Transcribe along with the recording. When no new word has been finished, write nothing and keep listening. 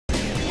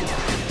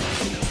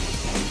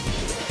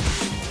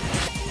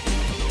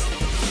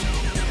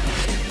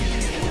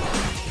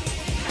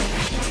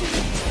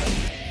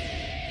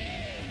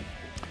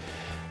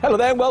Hello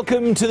there,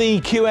 welcome to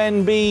the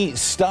QNB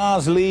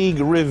Stars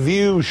League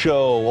review show,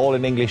 all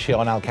in English here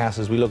on Alcas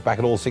as we look back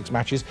at all 6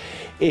 matches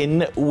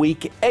in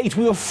Week 8.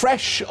 We were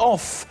fresh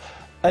off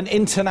an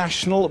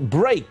international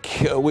break,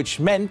 which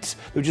meant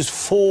there were just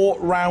 4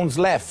 rounds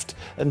left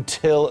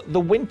until the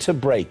winter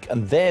break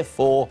and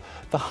therefore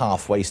the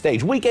halfway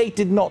stage. Week 8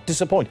 did not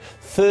disappoint.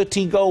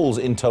 30 goals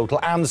in total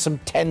and some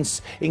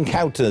tense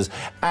encounters,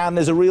 and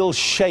there's a real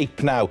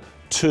shape now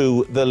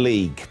to the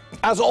league.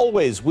 As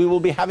always, we will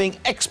be having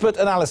expert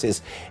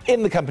analysis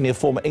in the company of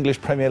former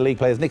English Premier League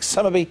players Nick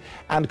Summerbee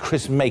and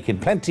Chris Makin.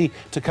 Plenty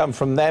to come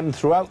from them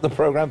throughout the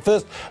programme.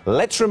 First,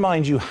 let's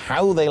remind you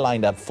how they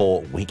lined up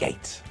for Week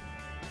 8.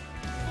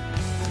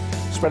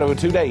 Spread over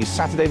 2 days.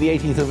 Saturday the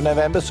 18th of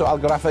November, so Al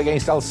Gharafa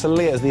against Al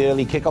Saleh as the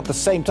early kick-off. The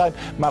same time,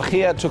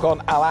 Markhia took on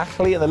Al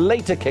Ahly, and the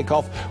later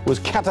kick-off was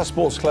Qatar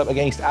Sports Club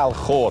against Al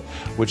Khor,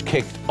 which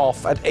kicked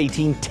off at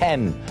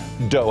 18:10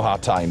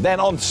 Doha time. Then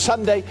on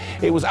Sunday,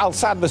 it was Al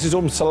Sadd versus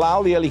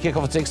Salal, the early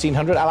kick-off at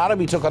 1600. Al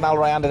Arabi took on Al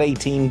Rayyan at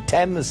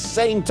 18:10, the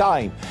same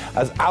time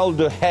as Al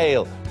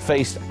Duhail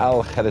faced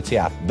Al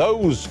Khadatiyat.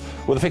 Those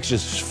were the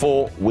fixtures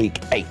for Week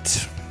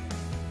 8.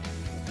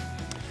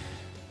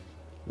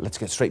 Let's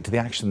get straight to the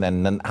action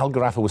then. And Al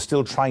Gharafa was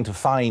still trying to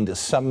find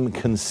some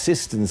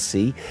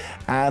consistency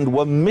and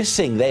were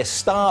missing their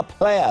star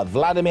player,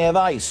 Vladimir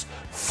Weiss,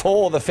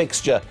 for the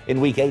fixture in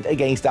Week 8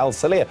 against Al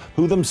Saleh,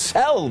 who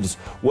themselves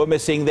were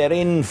missing their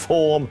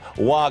in-form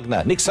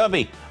Wagner. Nick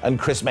Summerbee and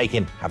Chris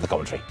Makin have the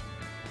commentary.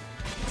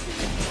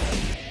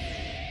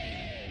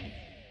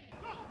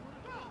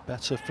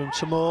 Better from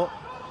Timur.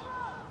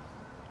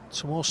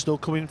 Timur still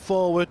coming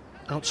forward,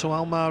 out to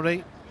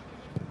Almari.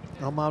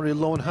 Almari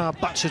low and hard,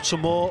 back to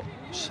Timur.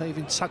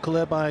 Saving tackle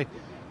there by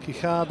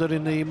Quijada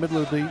in the middle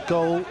of the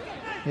goal.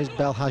 Here's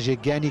Belhaj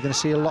again. You're going to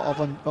see a lot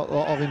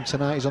of him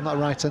tonight. He's on that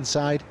right-hand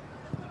side.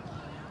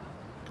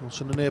 Goes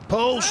to the near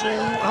post. Oh,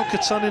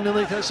 Al-Qahtani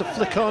nearly gets a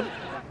flick on.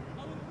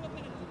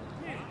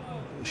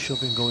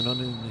 Shoving going on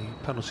in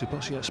the penalty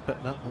box. You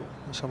expect that, but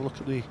let's have a look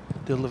at the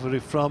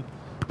delivery from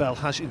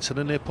Belhaj into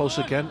the near post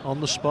again,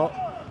 on the spot.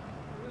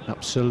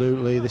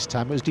 Absolutely, this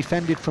time it was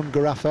defended from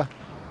Gharafa.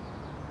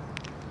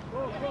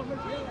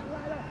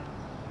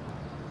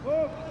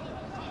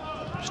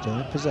 Still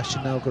in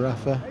possession now,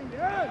 Gharafa.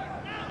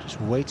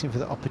 Just waiting for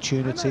the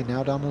opportunity.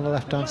 Now down on the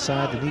left-hand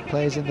side. They need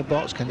players in the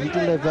box. Can he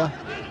deliver?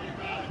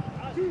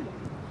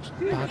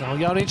 Bad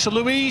Al into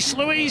Luis.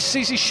 Luis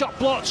sees his shot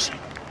blocked.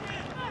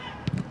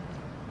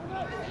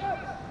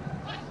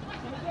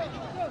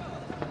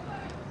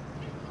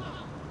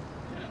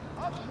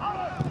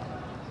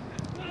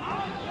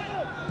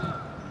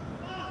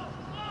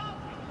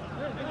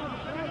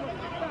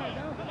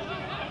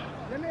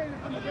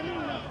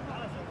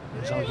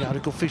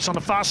 Good feet on the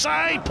far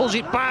side, pulls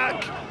it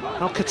back.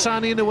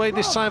 Al-Qahtani in the way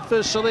this time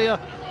for Saleh.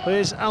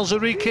 Here's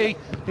Al-Zariki,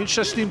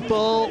 interesting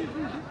ball.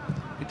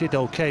 He did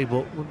okay,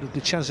 but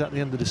the chance at the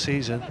end of the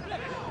season.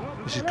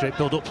 This is great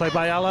build-up play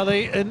by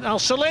Al-Ali and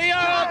Al-Saleh,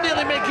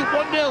 nearly making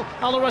 1-0.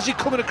 Al-Arazi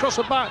coming across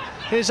the back.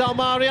 Here's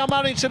Almari,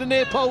 Almari into the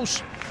near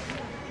post.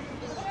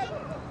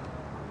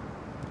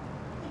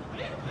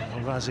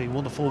 Al-Arazi,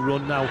 wonderful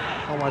run now.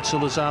 All right to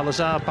Lazar,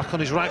 Lazar back on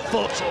his right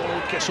foot.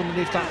 Oh, gets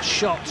underneath that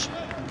shot.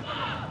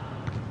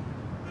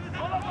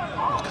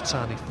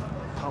 Al-Qahtani,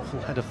 powerful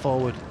header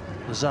forward.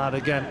 Lazar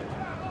again.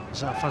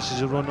 Lazar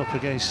fancies a run up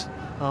against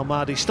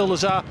Al-Mahdi. Still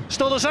Lazar,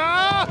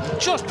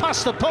 just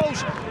past the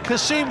post.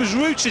 Kassim was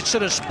rooted to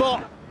the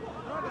spot.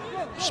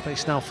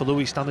 Space now for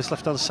Luis down this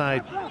left-hand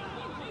side.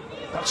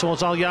 Back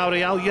towards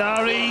Al-Yauri.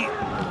 Al-Yauri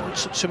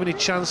took too many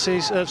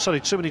chances.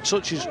 Too many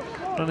touches.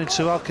 Ran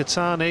into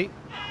Al-Qahtani.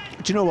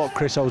 Do you know what,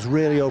 Chris? I was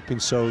really hoping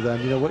so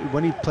then. You know,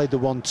 when he played the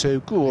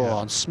 1-2, go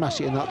on, smash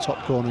it in that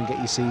top corner and get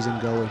your season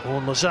going. Oh,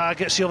 and Lazar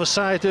gets the other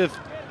side of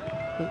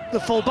the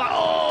full-back.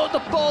 Oh, the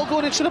ball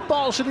going into the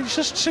box, and he's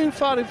just too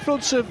far in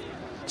front of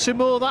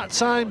Timur that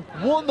time.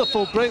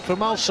 Wonderful break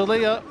from Al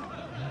Saleh.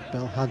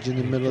 Belhaj in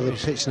the middle of the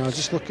pitch now.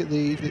 Just look at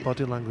the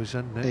body language,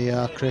 isn't it?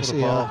 Yeah, Chris.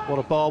 What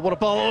a ball!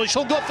 Oh, it's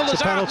hung up for Lazar.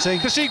 It's a penalty.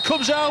 Kassim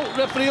comes out.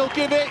 Referee will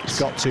give it. He's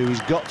got to.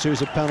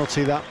 It's a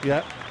penalty, that.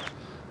 Yeah.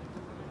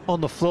 On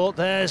the float,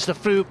 there's the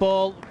through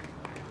ball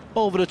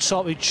over the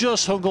top. He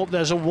just hung up.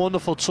 There's a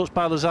wonderful touch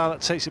by Lazar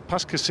that takes it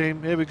past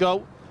Kassim. Here we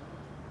go.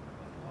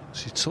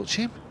 Does he touch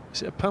him?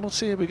 Is it a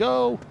penalty? Here we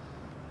go.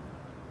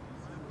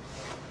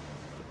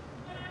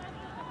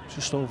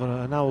 Just over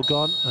an hour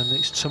gone, and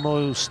it's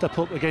Timur who'll step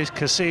up against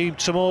Kassim.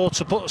 Timur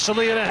to put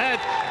Saleh ahead.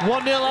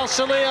 1-0 Al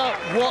Saleh.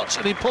 What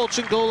an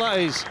important goal that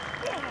is.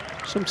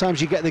 Sometimes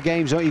you get the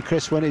games, don't you,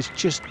 Chris, when it's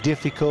just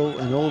difficult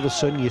and all of a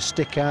sudden you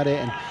stick at it,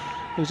 and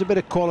there was a bit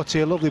of quality,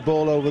 a lovely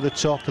ball over the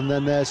top, and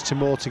then there's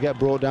Timur to get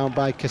brought down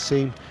by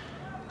Kassim.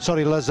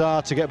 Sorry,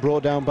 Lazar to get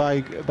brought down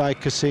by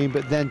Kassim,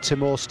 but then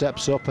Timur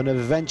steps up, and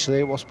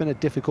eventually, what's been a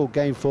difficult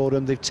game for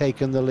them, they've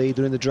taken the lead,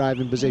 they're in the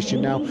driving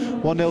position now.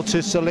 1-0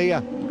 to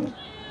Saleh.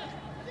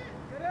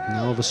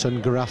 Now all of a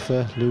sudden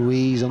Gharafa,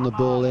 Louise on the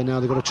ball here now.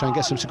 They've got to try and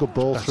get some good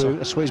ball through.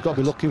 That's what he's got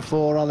to be looking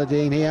for,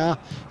 Aladdin here.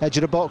 Edge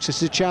of the box,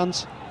 this is a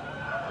chance.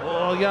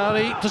 Oh,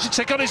 Yari, does he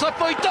take on his left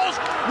foot? He does!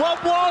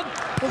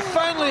 1-1! And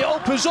finally it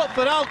opens up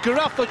for Al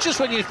Garaffa, just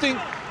when you think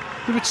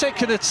he would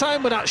taking the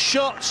time with that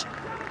shot.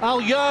 Al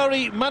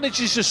Yari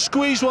manages to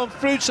squeeze one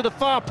through to the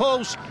far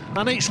post,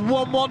 and it's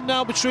 1-1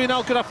 now between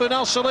Al Garaffa and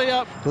Al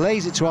Saleh.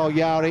 Lays it to Al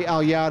Yari.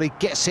 Al Yari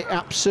gets it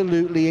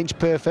absolutely inch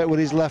perfect with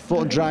his left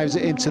foot and drives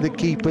it into the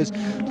keeper's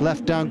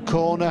left-hand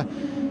corner.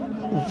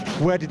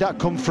 Where did that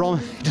come from?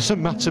 It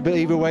doesn't matter, but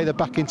either way, they're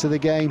back into the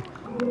game.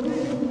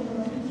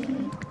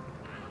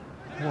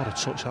 What a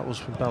touch that was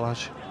from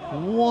Belhaj.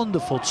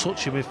 Wonderful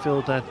touch in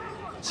midfield then.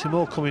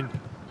 Timor coming.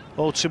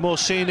 Oh, Timor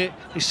seeing it.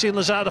 He's seen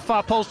Lazar at the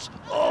far post.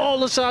 Oh,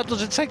 Lazar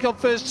doesn't take on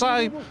first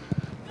time.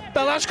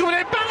 Belhaj coming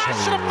in.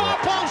 Belhaj to the far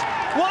post.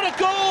 What a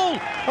goal!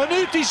 And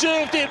who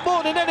deserved it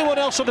more than anyone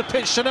else on the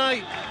pitch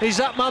tonight is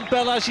that man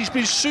Belhaj. He's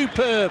been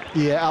superb.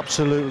 Yeah,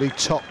 absolutely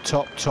top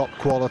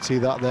quality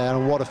that there,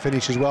 and what a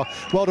finish as well.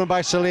 Well done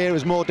by Saleh. It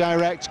was more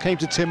direct, came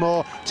to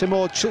Timor.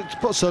 Timor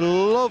puts a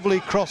lovely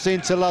cross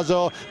into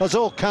Lazar.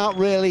 Lazar can't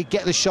really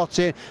get the shot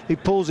in. He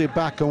pulls it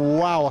back, and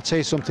wow, I'll tell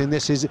you something,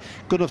 this is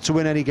good enough to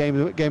win any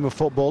game of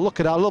football. Look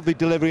at that lovely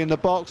delivery in the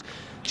box.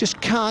 Just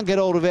can't get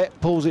hold of it,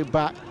 pulls it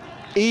back.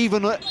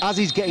 Even as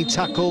he's getting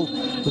tackled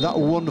with that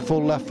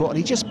wonderful left foot, and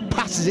he just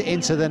passes it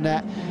into the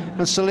net.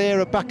 And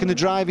Saleh back in the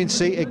driving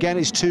seat again.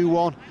 It's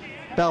 2-1.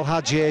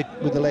 Belhaj here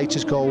with the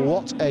latest goal.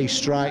 What a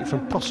strike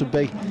from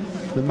possibly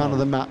the man of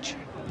the match.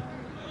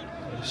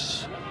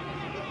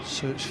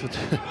 Search for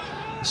the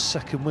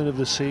second win of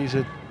the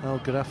season. Al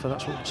Garaffa,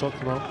 that's what we're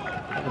talking about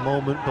at the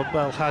moment. But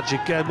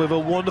Belhaj again with a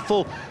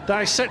wonderful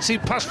dissecting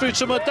pass through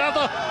to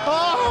Madava.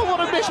 Oh,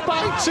 what a miss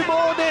by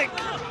Timor, Nick.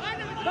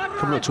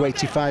 Coming up to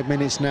 85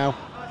 minutes now.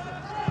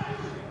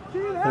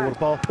 Oh, what a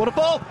ball, what a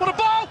ball, what a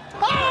ball!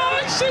 Oh,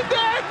 it's in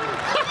there!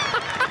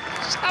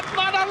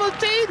 Man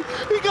Aladdin,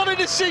 he got in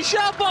the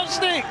 6-yard box,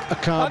 Nick.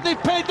 And they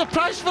paid the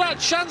price for that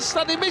chance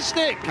that he missed,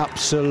 Nick.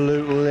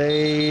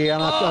 Absolutely,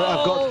 and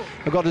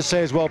I've got to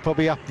say as well,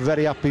 probably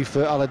very happy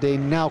for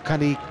Aladdin. Now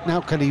can he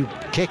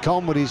kick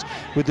on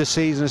with the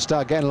season and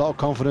start getting a lot of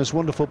confidence.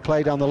 Wonderful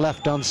play down the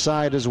left-hand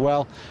side as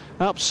well.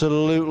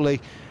 Absolutely.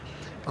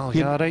 Al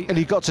Yari. And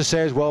you've got to say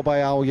as well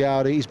by Al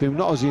Yari, he's been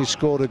not only he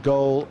scored a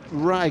goal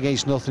right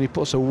against nothing, he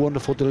puts a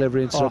wonderful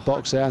delivery into the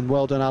box there, and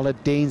well done,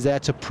 Aladdin's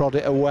there to prod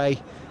it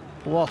away.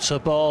 What a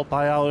ball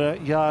by Al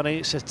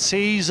Yari. It's a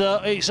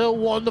teaser, it's a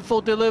wonderful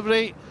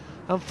delivery,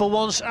 and for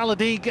once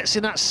Aladdin gets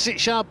in that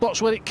 6-yard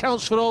box where it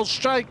counts for all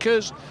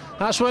strikers.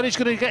 That's where he's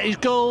going to get his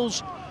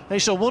goals.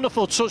 It's a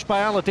wonderful touch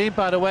by Aladdin,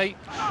 by the way.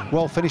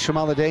 Well finished from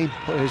Aladdin.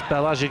 But here's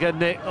Belhaj again,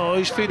 Nick. Oh,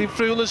 he's feeding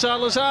through Lazar.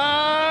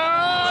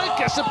 Lazar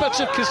gets the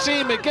better of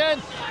Kasim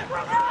again.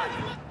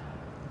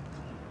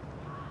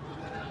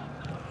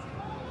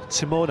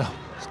 Timor now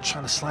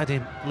trying to slide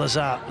in.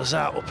 Lazar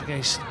up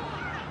against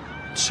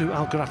two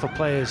Al Garaffa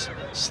players.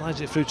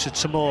 Slides it through to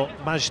Timor.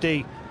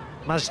 Majdi.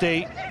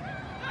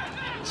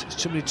 It's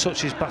too many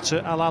touches. Back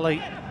to Al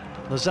Ali.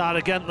 Lazar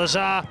again.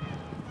 Lazar.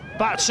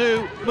 Back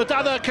to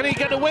Madava, can he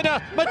get the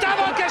winner?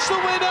 Madava gets the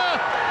winner!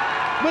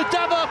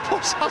 Madava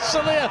puts Al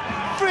Saleh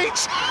free.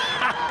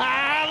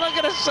 Look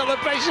at the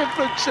celebration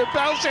from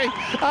Trabelsi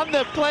and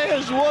the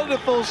players'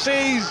 wonderful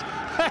scenes.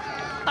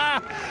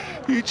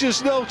 You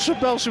just know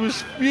Trabelsi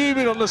was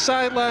fuming on the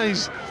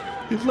sidelines.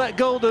 They've let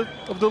go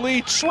of the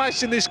lead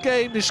twice in this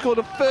game. They've scored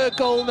a third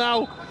goal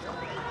now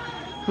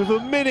with a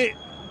minute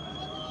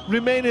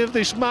remaining of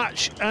this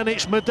match, and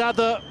it's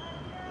Madava.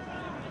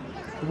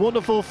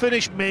 Wonderful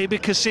finish. Maybe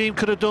Kasim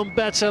could have done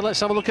better. Let's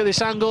have a look at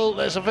this angle.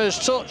 There's a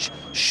first touch.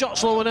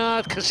 Shots low and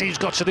hard. Kasim's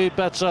got to do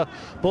better,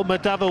 but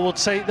Madava will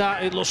take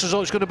that. It looks as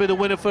though it's going to be the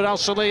winner for Al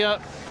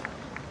Saleh.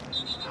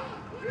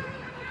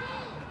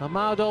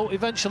 Amado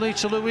eventually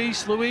to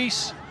Luis.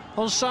 Luis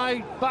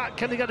onside, back.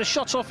 Can he get a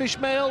shot off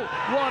Ismail?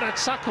 What a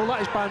tackle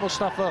that is by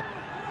Mustafa.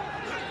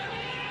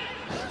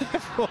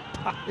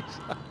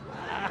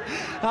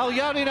 Al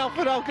Yari now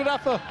for Al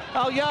Garaffa.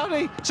 Al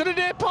Yari to the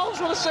near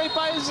post. What a save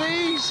by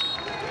Aziz.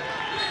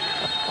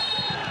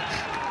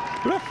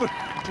 Referee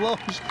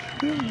blows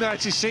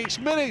 96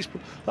 minutes.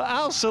 But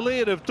Al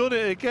Saleh have done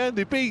it again.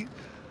 They beat.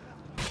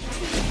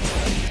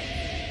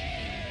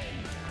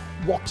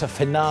 What a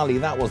finale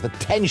that was. The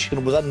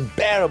tension was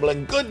unbearable,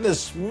 and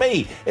goodness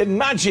me,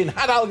 imagine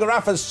had Al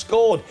Garaffa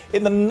scored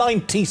in the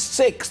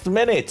 96th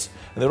minute.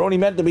 And there were only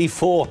meant to be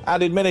 4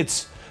 added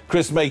minutes.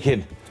 Chris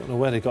Makin. Don't know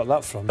where they got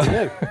that from, do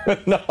you?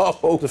 No.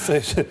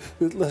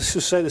 Let's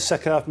just say the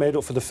second half made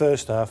up for the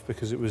first half,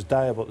 because it was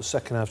dire, but the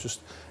second half just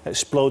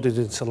exploded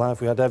into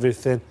life. We had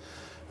everything.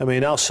 I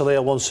mean, Al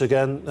Saleh once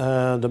again,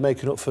 they're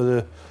making up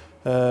for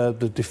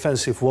the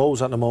defensive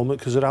woes at the moment,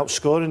 because they're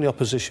outscoring the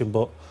opposition.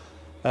 But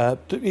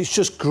it's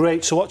just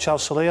great to watch Al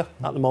Saleh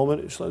at the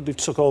moment. It's like they've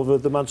took over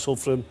the mantle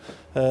from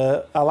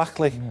Al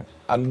Akli. Yeah.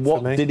 And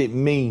what did it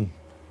mean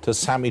to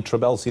Sammy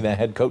Trabelsi, their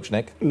head coach,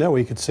 Nick? No,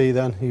 you could see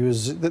then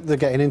they're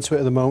getting into it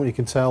at the moment. You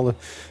can tell the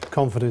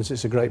confidence.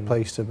 It's a great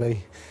place to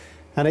be,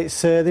 and it's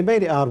they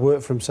made it hard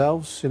work for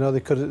themselves. You know,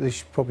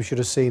 probably should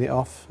have seen it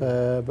off,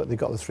 but they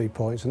got the 3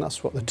 points, and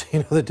that's what they're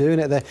doing. They're doing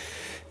it.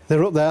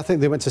 They're up there. I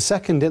think they went to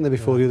second, didn't they,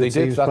 before the other teams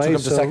did. That took played?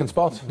 them to second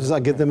spot. Does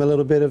that give them a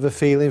little bit of a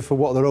feeling for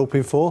what they're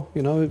hoping for?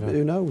 You know,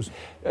 who knows?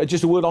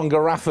 Just a word on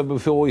Garaffa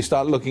before we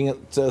start looking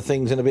at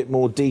things in a bit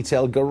more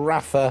detail.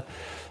 Garaffa,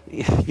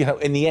 you know,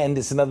 in the end,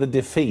 it's another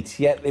defeat.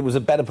 Yet it was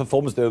a better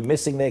performance. They were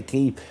missing their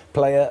key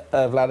player,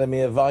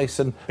 Vladimir Weiss,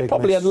 and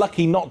probably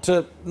unlucky not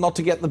to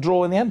get the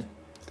draw in the end.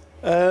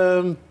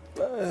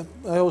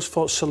 I always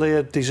thought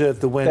Celea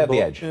deserved the win. They're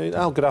the edge.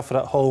 Al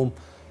Garaffa at home,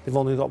 they've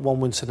only got one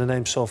win to the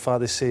name so far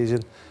this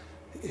season.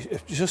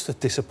 It's just a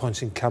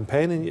disappointing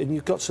campaign, and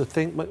you've got to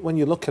think, when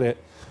you look at it,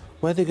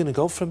 where are they going to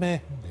go from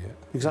here? Yeah.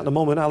 Because at the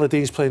moment,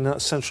 Aladdin's playing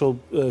that central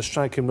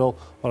striking role.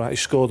 All right, he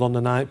scored on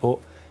the night, but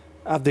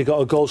have they got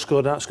a goal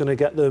scored that's going to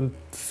get them,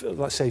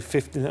 let's say,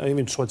 15,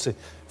 even 20,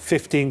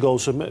 15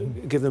 goals,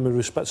 and give them a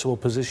respectable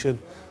position?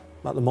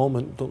 At the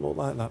moment, don't look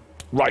like that.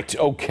 Right,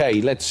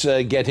 OK, let's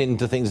get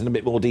into things in a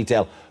bit more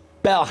detail.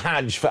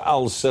 Belhaj for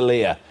Al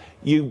Saleh.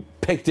 You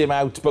picked him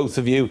out, both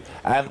of you,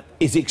 and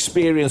his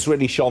experience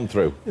really shone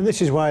through. And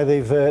this is why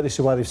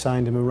they've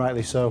signed him, and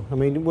rightly so. I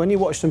mean, when you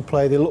watch them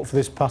play, they look for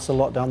this pass a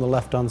lot down the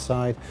left-hand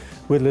side.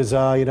 With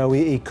Lazar, you know,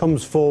 he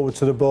comes forward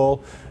to the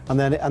ball, and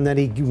then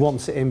he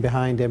wants it in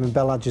behind him, and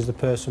Belhaj is the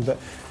person. But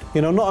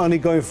you know, not only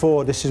going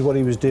forward, this is what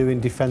he was doing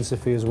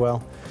defensively as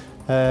well.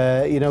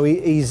 You know,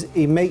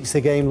 he makes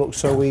the game look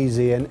so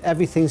easy, and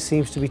everything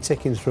seems to be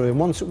ticking through him.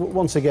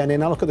 Once again,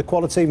 I look at the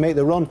quality, make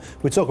the run.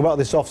 We talk about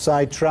this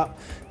offside trap.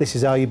 This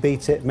is how you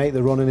beat it. Make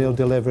the run, and he'll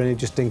deliver, and he'll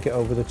just dink it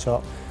over the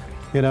top.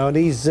 You know, and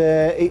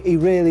he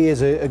really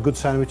is a good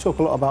signing. We talk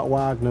a lot about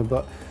Wagner,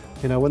 but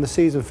you know, when the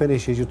season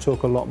finishes, you'll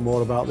talk a lot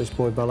more about this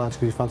boy Belhaj, because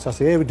he's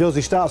fantastic. Here he does.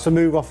 He starts to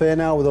move off here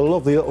now with a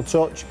lovely little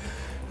touch.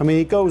 I mean,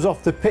 he goes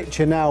off the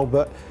picture now,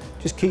 but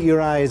just keep your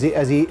eye as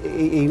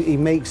he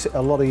makes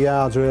a lot of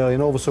yards early,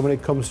 and all of a sudden when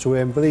it comes to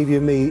him, believe you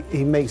me,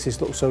 he makes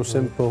this look so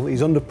simple.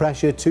 He's under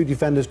pressure, two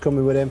defenders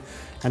coming with him,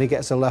 and he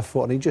gets a left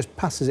foot and he just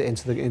passes it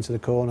into the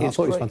corner. I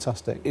thought it was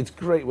fantastic. It's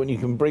great when you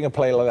can bring a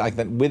player like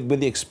that with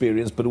the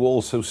experience, but who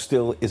also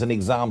still is an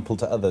example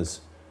to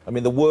others. I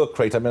mean, the work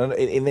rate, I mean,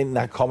 in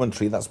that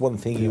commentary, that's one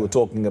thing you were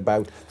talking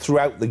about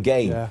throughout the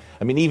game. Yeah.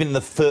 I mean, even in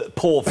the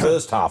poor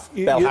first half,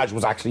 Belhaj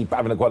was actually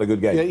having quite a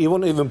good game. Yeah, you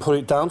wouldn't even put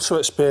it down to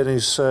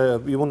experience.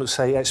 You wouldn't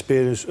say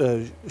experience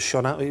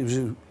shone out. It was,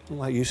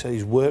 like you say,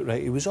 his work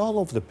rate. He was all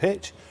over the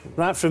pitch.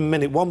 Right from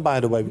minute one, by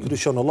the way, we could have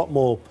shown a lot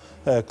more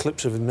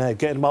clips of him there,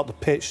 getting him out the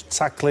pitch,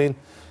 tackling.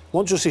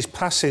 Not just his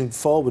passing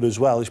forward as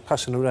well, his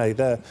passing array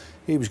there.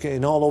 He was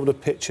getting all over the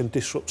pitch and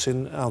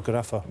disrupting Al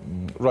Garaffa.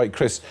 Right,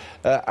 Chris.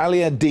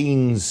 Ali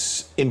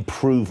Adin's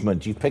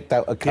improvement. You've picked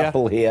out a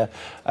couple here,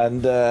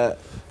 and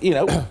you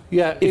know,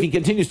 if he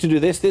continues to do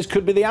this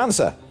could be the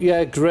answer.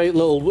 Yeah, great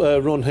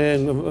little run here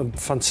and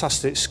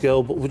fantastic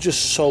skill. But we're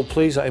just so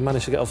pleased that he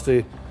managed to get off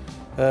the.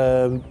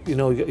 You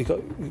know, he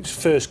got his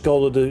first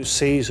goal of the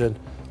season.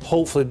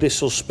 Hopefully,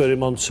 this will spur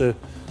him on to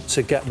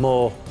get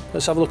more.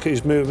 Let's have a look at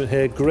his movement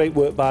here. Great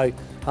work by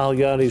Al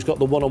Yari. He's got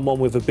the one-on-one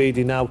with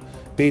Abidi now.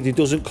 Abidi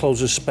doesn't close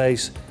the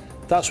space.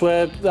 That's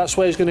where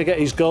he's going to get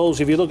his goals.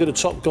 If you look at the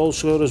top goal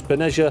scorers,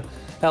 Benaja,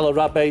 El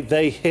Arabi,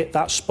 they hit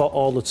that spot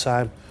all the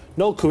time.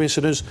 No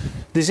coincidence.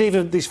 There's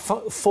even these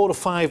 4 or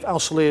 5 Al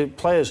Saleh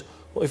players.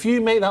 But if you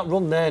make that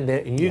run there,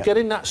 Nick, and you get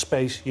in that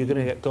space, you're going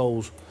to get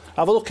goals.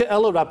 Have a look at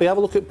El Arabi, have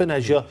a look at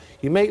Benaja.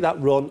 You make that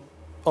run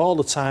all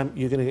the time,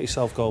 you're going to get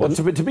yourself goals.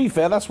 Well, to be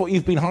fair, that's what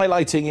you've been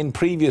highlighting in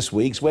previous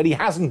weeks where he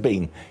hasn't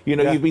been. You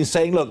know, you've been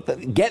saying, look,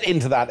 get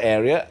into that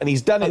area, and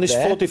he's done it there. And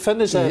there's 4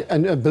 defenders there.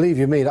 And believe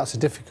you me, that's a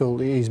difficult.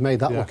 He's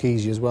made that look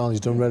easy as well. He's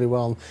done really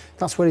well.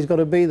 That's where he's got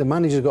to be. The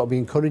manager's got to be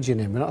encouraging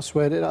him, and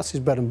that's his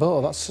bread and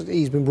butter.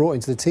 He's been brought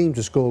into the team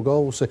to score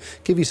goals. So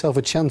give yourself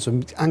a chance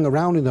and hang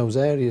around in those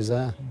areas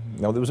there.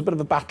 Now, there was a bit of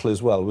a battle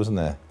as well, wasn't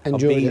there?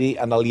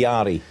 Abidi and Al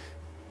Yari.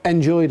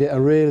 Enjoyed it. I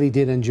really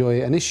did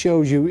enjoy it, and this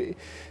shows you.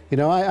 You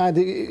know,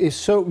 it's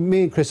so,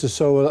 me and Chris are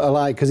so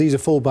alike because he's a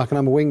fullback and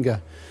I'm a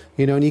winger.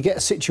 You know, and you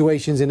get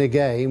situations in a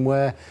game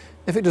where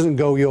if it doesn't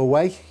go your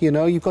way, you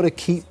know, you've got to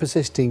keep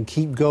persisting,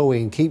 keep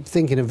going, keep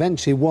thinking.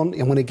 Eventually, I'm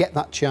going to get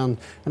that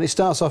chance. And it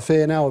starts off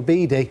here now.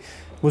 Abidi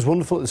was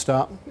wonderful at the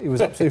start. He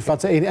was absolutely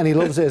fantastic, and he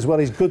loves it as well.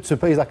 He's good to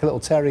play. He's like a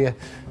little terrier.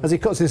 As he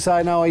cuts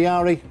inside now,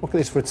 Ayari, look at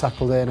this for a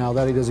tackle there now.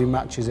 There he does. He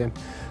matches him.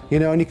 You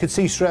know, and you could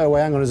see straight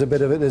away, hang on, there's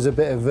a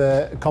bit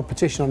of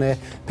competition on here.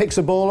 Picks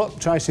the ball up,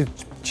 tries to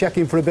check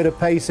in for a bit of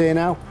pace here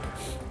now.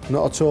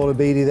 Not at all.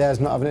 Abidi there's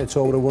not having it at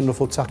all with a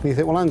wonderful tackle. You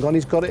think, well, hang on,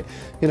 he's got it.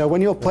 You know,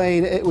 when you're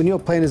playing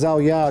as Al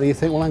Yari, you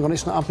think, well, hang on,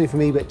 it's not happening for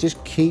me, but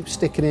just keep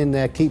sticking in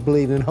there, keep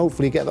believing, and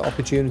hopefully get the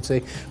opportunity,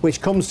 which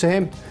comes to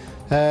him.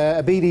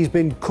 Abidi's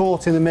been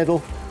caught in the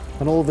middle.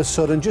 And all of a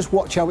sudden, just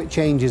watch how it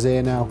changes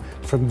here now.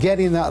 From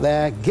getting that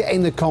there,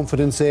 getting the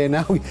confidence here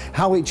now,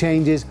 how it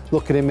changes.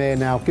 Look at him here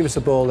now. Give us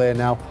the ball here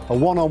now. A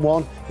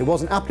one-on-one. It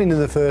wasn't happening in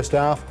the first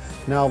half.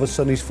 Now all of a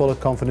sudden he's full of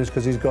confidence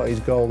because he's got his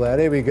goal there.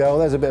 Here we go.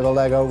 There's a bit of a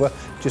leg over.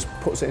 Just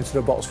puts it into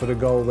the box for the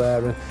goal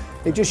there. And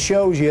it just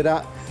shows you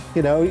that,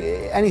 you know,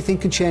 anything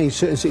can change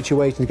certain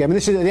situations in the game. And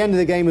this is at the end of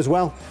the game as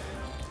well.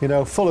 you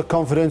know, full of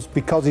confidence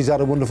because he's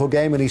had a wonderful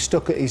game and he's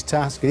stuck at his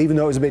task. And even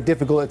though it was a bit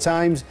difficult at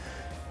times,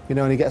 you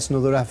know, and he gets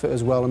another effort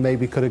as well, and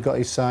maybe could have got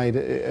his side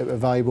at a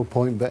valuable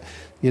point. But,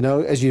 you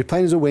know, as you're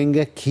playing as a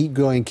winger, keep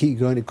going, keep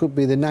going. It could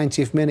be the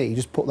 90th minute, he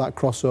just put that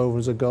crossover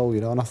as a goal,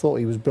 you know, and I thought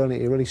he was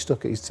brilliant. He really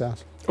stuck at his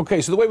task. OK,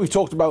 so the way we've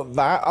talked about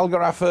that, Al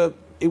Gharafa,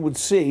 it would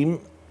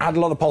seem, had a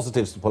lot of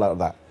positives to pull out of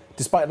that.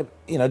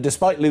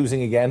 Despite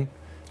losing again,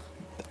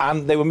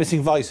 and they were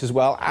missing Weiss as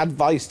well. Add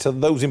Weiss to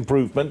those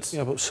improvements.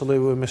 Yeah, but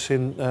Salou were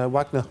missing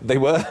Wagner. They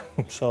were.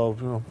 So,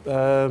 you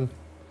know,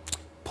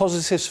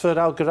 positives for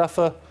Al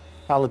Gharafa.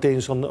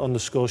 Aladdin's on the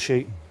score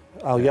sheet.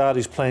 Al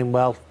Yari's playing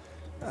well.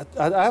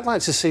 I'd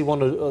like to see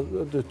one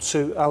of the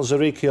two, Al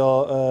Zariki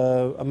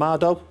or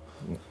Amado,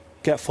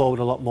 get forward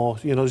a lot more.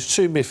 You know, there's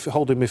two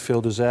holding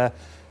midfielders there.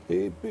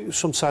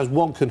 Sometimes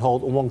one can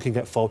hold and one can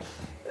get forward.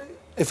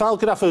 If Al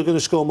Gharafa are going to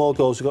score more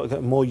goals, they've got to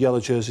get more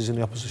yellow jerseys in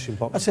the opposition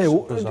box. I'd say,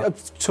 I'm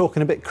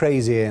talking a bit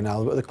crazy here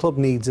now, but the club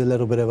needs a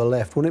little bit of a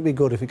lift. Wouldn't it be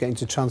good if it get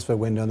into transfer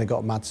window and they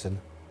got Madsen?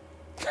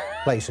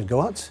 Place should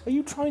go at. Are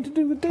you trying to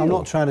do a deal? I'm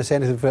not trying to say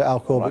anything for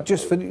Alcor, right, but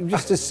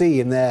just to see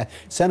him there,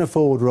 centre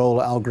forward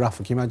role at Al Gharafa.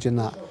 Can you imagine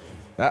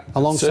that?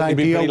 Alongside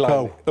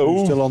Dioko,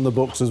 who's still on the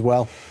books as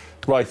well.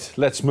 Right,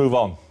 let's move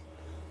on.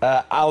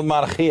 Al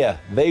Markhia,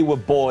 they were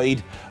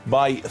buoyed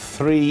by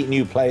 3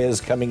 new players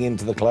coming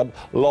into the club,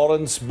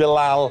 Lawrence,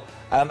 Bilal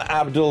and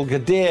Abdul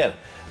Gadir.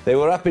 They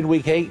were up in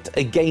week 8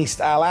 against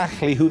Al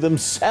Ahly, who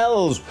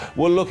themselves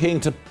were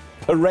looking to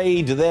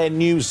parade their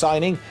new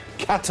signing,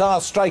 Qatar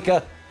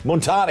striker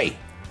Muntari.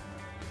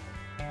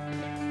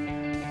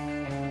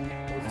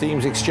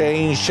 Teams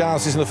exchanged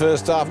chances in the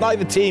first half.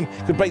 Neither team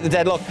could break the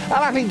deadlock.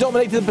 Al Ahly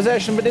dominated the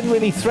possession but didn't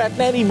really threaten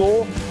any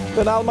more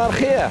than Al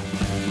Markhia.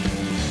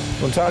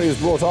 Muntari was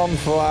brought on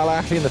for Al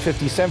Ahly in the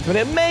 57th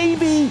minute.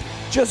 Maybe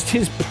just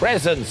his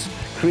presence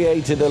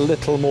created a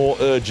little more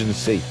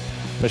urgency.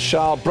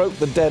 Mashal broke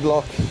the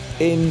deadlock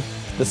in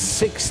the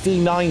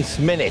 69th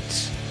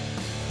minute.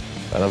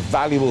 And a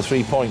valuable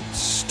 3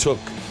 points took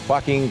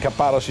Joaquin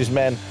Caparros's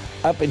men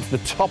up into the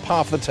top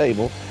half of the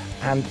table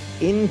and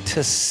into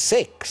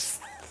 6th.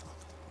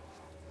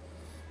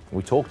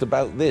 We talked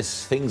about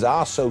this. Things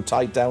are so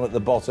tight down at the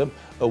bottom.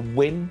 A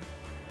win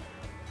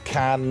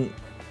can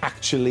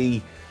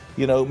actually,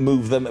 you know,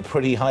 move them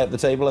pretty high up the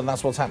table, and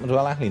that's what's happened to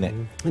Al Ahly, Nick.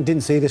 I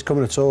didn't see this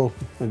coming at all.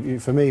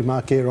 For me,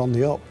 Markhia on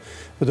the up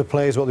with the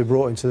players, what they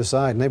brought into the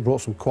side, and they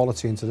brought some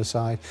quality into the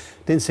side.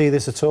 Didn't see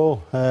this at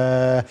all.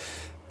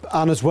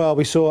 And as well,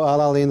 we saw Al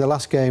Ahly in the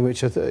last game,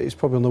 which is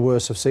probably one of the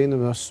worst I've seen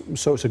them.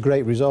 So it's a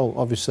great result,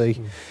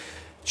 obviously.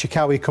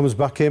 Chikawi comes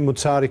back in,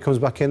 Muntari comes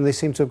back in. They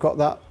seem to have got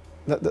that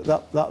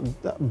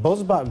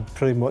buzz back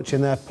pretty much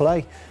in their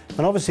play.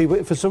 And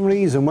obviously, for some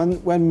reason,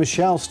 when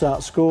Michel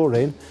starts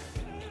scoring,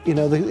 you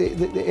know,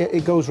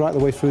 it goes right the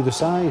way through the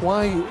side.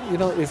 Why, you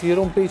know, if you're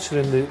unbeaten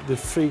in the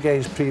 3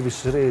 games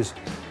previous to this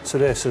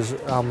as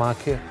Al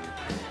Markhia,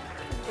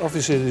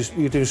 obviously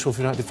you're doing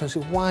something right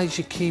defensive. Why is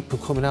your keeper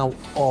coming out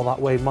all that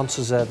way?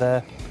 Monsters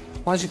there.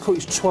 Why is he cut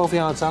his 12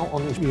 yards out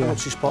on his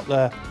penalty spot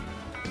there?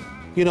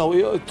 You know,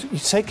 you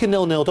take a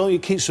 0-0, don't you?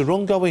 It keeps the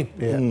run going.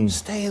 Yeah.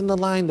 Stay in the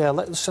line there.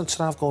 Let the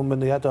centre half go and win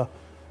the header.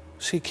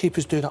 See,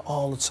 keepers do that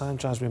all the time.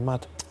 Drives me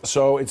mad.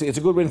 So it's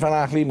a good win for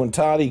Al Ahly.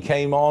 Muntari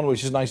came on,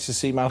 which is nice to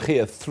see.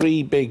 Markhia,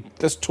 3 big...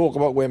 Let's talk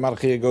about where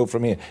Markhia go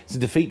from here. It's a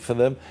defeat for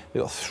them.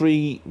 They've got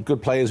 3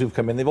 good players who've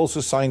come in. They've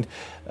also signed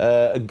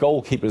a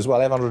goalkeeper as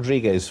well, Evan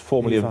Rodriguez,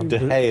 formerly of De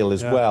Hale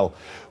as well,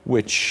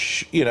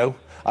 which, you know,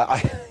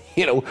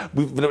 you know,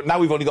 now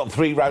we've only got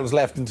 3 rounds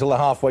left until the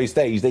halfway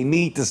stage. They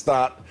need to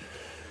start,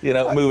 you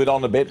know, move it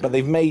on a bit, but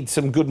they've made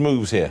some good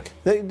moves here.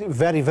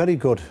 Very, very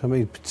good. I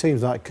mean,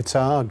 teams like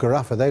Qatar,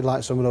 Gharafa, they'd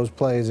like some of those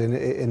players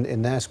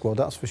in their squad,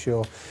 that's for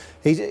sure.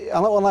 I like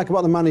what I like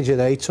about the manager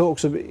there. He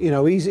talks, you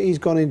know, he's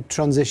gone in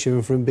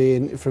transition from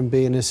being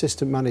an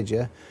assistant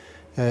manager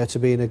to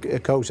being a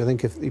coach. I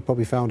think he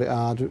probably found it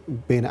hard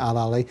being at Al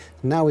Ahly.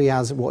 Now he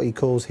has what he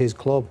calls his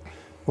club.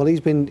 Well,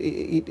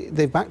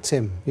 they've backed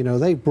him. You know,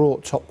 they've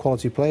brought top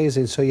quality players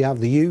in, so you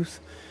have the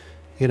youth.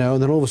 You know,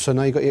 and then all of a sudden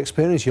now you've got your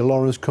experience. Your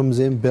Lawrence comes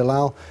in,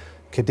 Bilal,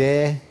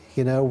 Kader,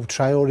 you know,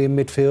 Traore in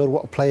midfield,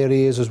 what a player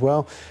he is as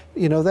well.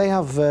 You know, they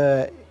have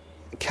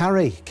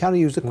Carey,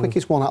 who's the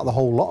quickest one out of the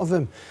whole lot of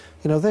them.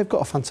 You know, they've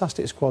got a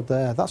fantastic squad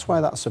there. That's why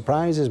that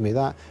surprises me.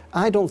 That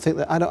I don't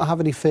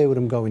have any fear with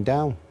them going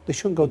down. They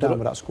shouldn't go down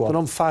with that squad. They're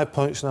on 5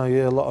 points now.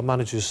 Yeah, a lot of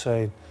managers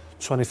saying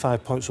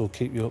 25 points will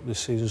keep you up this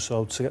season.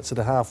 So to get to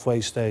the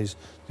halfway stage,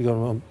 they've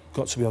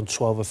got to be on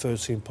 12 or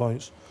 13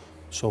 points.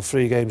 So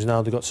 3 games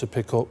now they've got to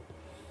pick up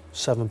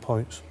 7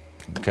 points.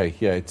 Okay,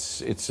 yeah,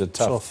 it's a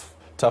tough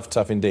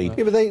indeed.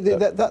 Yeah,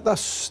 but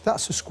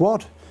that's a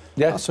squad.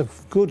 Yeah, that's a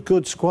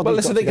good squad. Well,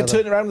 listen, they can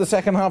turn it around in the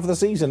second half of the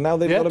season. Now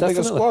they've got a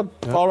bigger squad.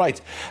 Yeah. All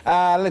right,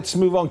 let's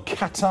move on.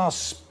 Qatar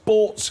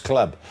Sports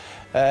Club.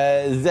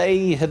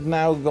 They had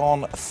now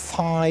gone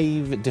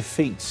 5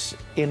 defeats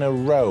in a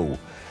row.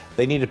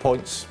 They needed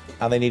points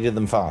and they needed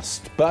them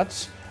fast,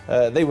 but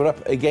they were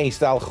up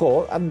against Al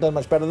Khor and done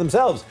much better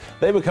themselves.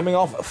 They were coming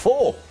off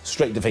 4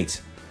 straight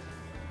defeats.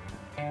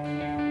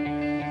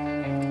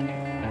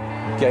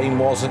 game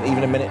wasn't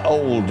even a minute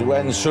old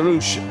when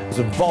Sarouche,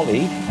 a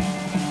volley,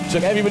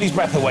 took everybody's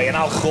breath away, and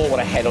Al Khor were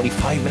ahead. Only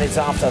 5 minutes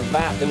after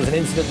that, there was an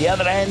incident at the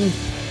other end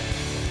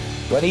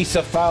when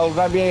Issa fouled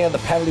Rabier and the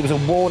penalty was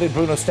awarded.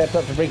 Bruno stepped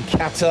up to bring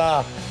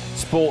Qatar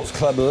Sports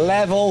Club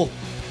level.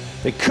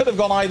 It could have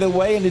gone either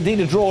way, and indeed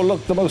a draw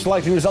looked the most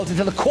likely result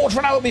until a quarter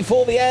of an hour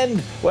before the end,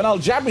 when Al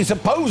Jabri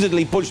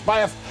supposedly pushed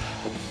by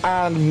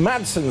and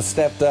Madsen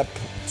stepped up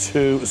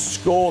to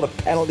score the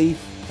penalty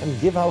and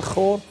give Al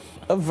Khor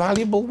a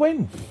valuable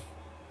win.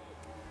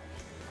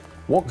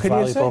 What can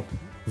you say?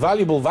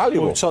 Valuable. Well,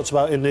 we talked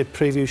about in the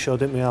preview show,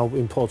 didn't we, how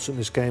important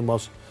this game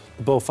was.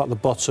 They're both at the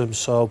bottom,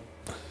 so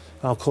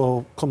Al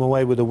Khor come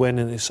away with a win,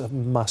 and it's a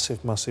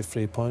massive, massive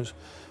 3 points.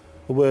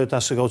 The word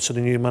has to go to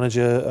the new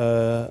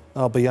manager,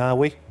 Al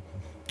Bayawi.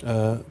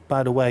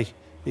 By the way,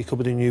 he could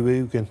be the new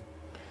Hugen.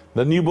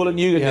 The new Bullet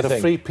Hugen, He had a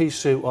three-piece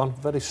suit on,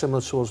 very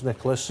similar towards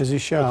Nicholas. Is he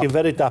sharp? Looking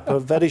very dapper,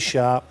 very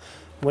sharp.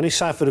 When he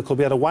signed for the club,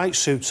 he had a white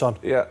suit on.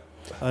 Yeah.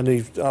 And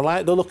I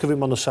like the look of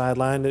him on the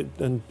sideline,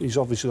 and he's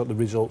obviously got the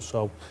results,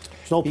 so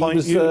there's no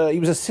point. He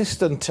was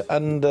assistant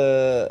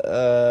under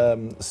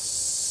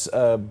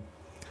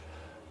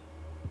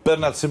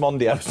Bernard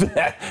Simondi.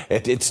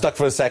 It stuck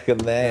for a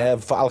second there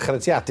for Al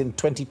Kharatiat in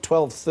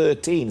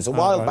 2012-13. It's a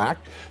while back,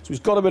 so he's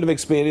got a bit of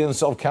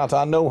experience of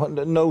Qatar,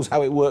 knows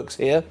how it works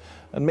here,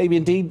 and maybe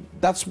indeed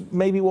that's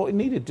maybe what he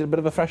needed, a bit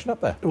of a freshen up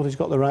there. Well, he's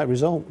got the right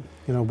result,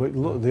 you know. But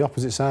look, the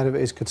opposite side of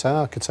it is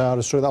Qatar. Qatar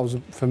is true. That was,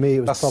 for me,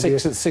 it was probably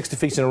six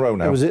defeats in a row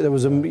now. It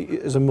was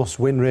a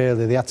must-win,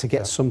 really. They had to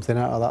get something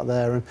out of that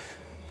there. And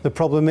the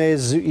problem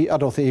is, I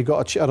don't think you've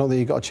got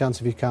a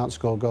chance if you can't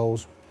score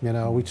goals. You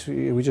know,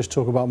 we just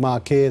talk about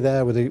Marquis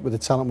there with the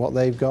talent what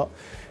they've got.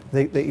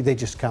 They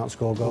just can't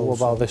score goals.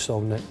 What about this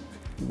one, Nick?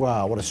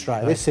 Wow, what a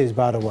strike! This is,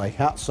 by the way,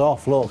 hats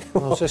off. Look,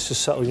 well, just to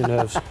settle your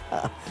nerves.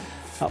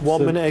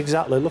 1 minute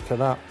exactly. Look at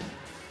that.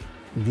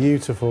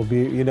 Beautiful.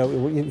 You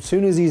know, as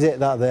soon as he's hit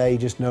that there, he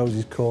just knows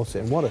he's caught it.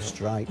 And what a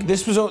strike!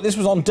 This was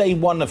on day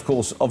one, of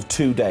course, of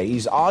 2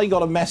 days. I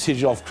got a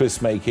message off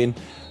Chris Makin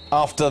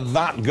after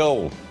that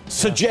goal,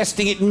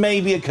 suggesting it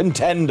may be a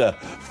contender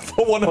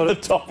for one of the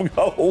top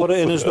goals. Put it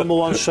in as number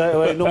one straight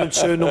away. Number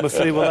two, number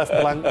three were left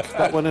blank.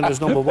 That went in as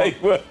number one.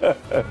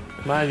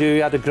 Mind you, he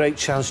had a great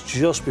chance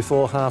just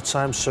before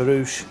half-time,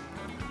 Sarouche.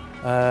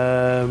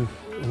 And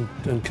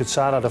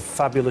Qatar had a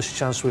fabulous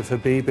chance with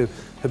Habibu.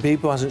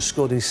 Habibu hasn't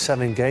scored in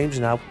 7 games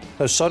now.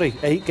 Oh, sorry,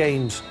 8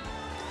 games.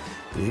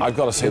 I've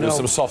got to say, there's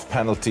some soft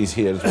penalties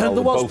here as well.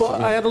 There was, but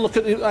I had a look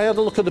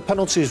at the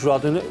penalties,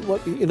 Rod, and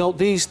you know,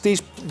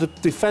 the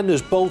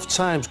defenders both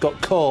times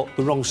got caught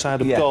the wrong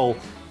side of goal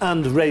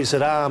and raised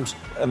their arms.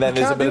 And then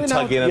there's a bit of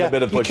tugging and a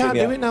bit of pushing. You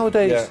can't do it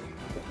nowadays. Yeah.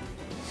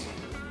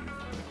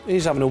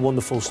 He's having a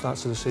wonderful start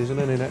to the season,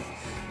 isn't he, Nick?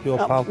 Your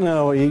pal.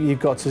 No, you've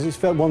got to.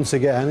 It's once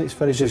again, it's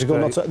very difficult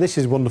not to. This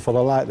is wonderful.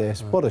 I like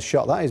this. What a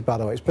shot that is, by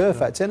the way. It's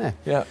perfect, isn't it?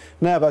 Yeah.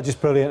 No, but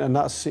just brilliant, and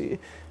that's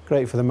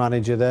great for the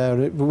manager there.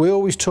 We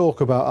always talk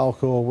about Al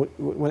Khor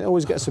when it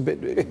always gets a bit.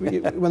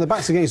 When the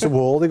back's against the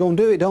wall, they go and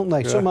do it, don't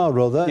they? Somehow or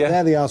other. Yeah.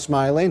 There they are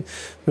smiling.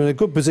 They're in a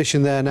good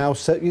position there now.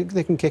 So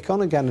they can kick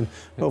on again and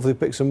hopefully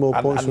pick some more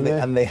points from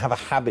there. And they have a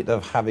habit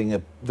of having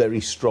a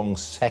very strong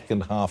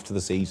second half to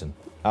the season.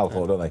 Al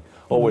Khor, don't they?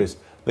 Always.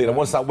 You know,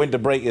 once that winter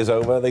break is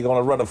over, they go on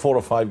a run of 4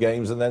 or 5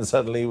 games, and then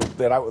suddenly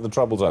they're out of the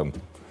trouble zone.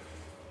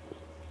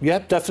 Yeah,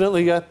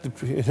 definitely. Yeah,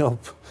 you know,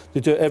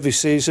 they do it every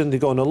season. They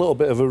go on a little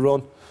bit of a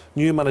run.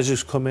 New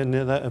managers come in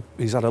there.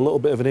 He's had a little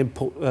bit of an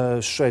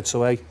input straight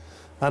away,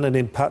 and an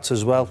impact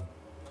as well.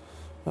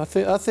 I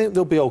think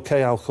they'll be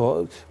okay, Al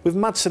Khor. With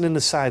Madsen in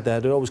the side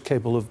there, they're always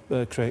capable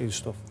of creating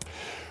stuff.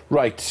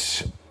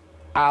 Right,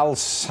 Al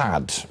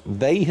Sadd.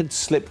 They had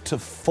slipped to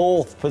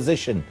 4th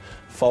position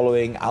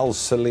following Al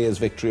Salih's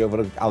victory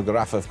over Al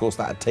Gharafa. Of course,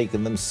 that had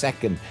taken them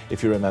 2nd,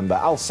 if you remember.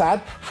 Al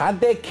Sadd had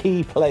their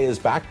key players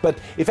back, but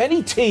if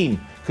any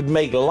team could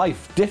make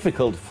life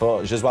difficult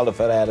for Gesualdo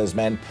Ferreira's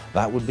men,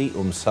 that would be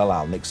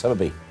Salal. Nick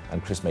Summerby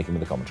and Chris Makin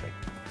with the commentary.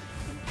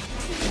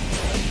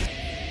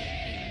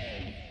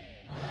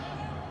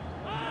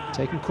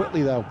 Taken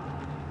quickly, though.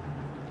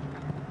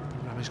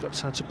 Rami's got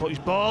time to put his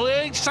ball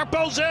in.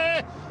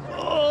 Sabozé!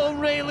 Oh,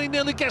 really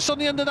nearly gets on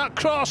the end of that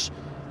cross.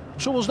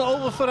 Trouble's not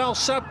over for Al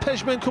Sadd.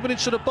 Pejman coming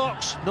into the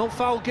box. No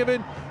foul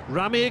given.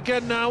 Rami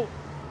again now.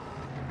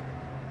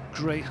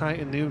 Great height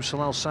in the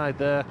Salal side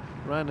there.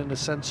 Right in the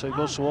centre. He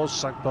goes towards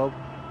Sagbo.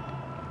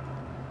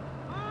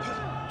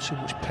 Too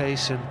much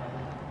pacing.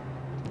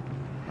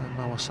 And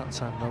Mawas that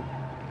time though.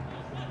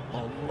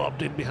 Oh,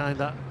 lobbed in behind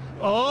that.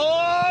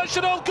 Oh, it's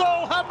an own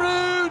goal,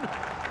 Hamroon!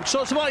 We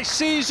talked about his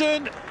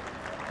season.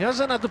 He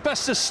hasn't had the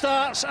best of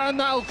starts, and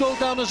that'll go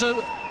down as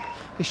a...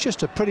 It's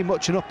just pretty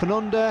much an up and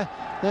under.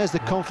 There's the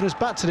confidence.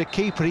 Back to the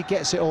keeper. He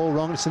gets it all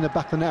wrong. It's in the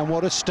back of the net. And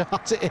what a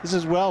start it is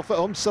as well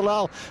for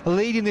Salal,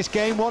 leading this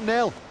game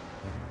 1-0.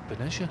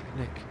 Benezia,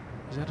 Nick,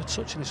 has he had a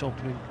touch in this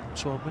opening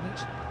 12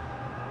 minutes?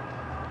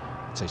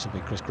 I'd say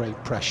something, Chris.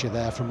 Great pressure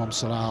there from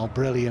Salal.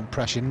 Brilliant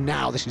pressure.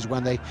 Now this is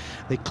when they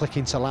click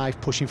into life,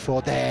 pushing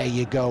forward. There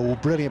you go.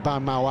 Brilliant by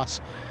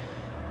Mawas.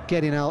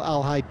 getting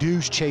Al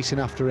Haidouche chasing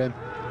after him.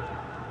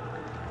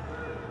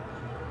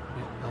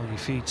 Al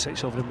Yafi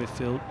takes over the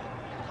midfield.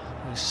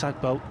 There's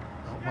Sagbo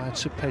out wide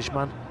to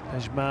Pejman.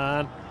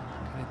 Pejman,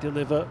 can he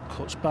deliver?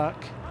 Cuts back.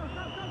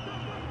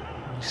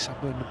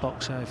 Sagbo in the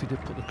box there. If he did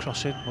put the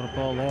cross in, what a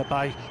ball there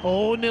by.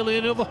 Oh, nearly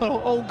another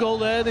own goal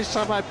there. This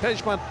time by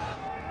Pejman.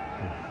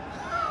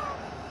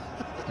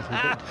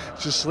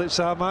 Just slips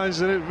our minds,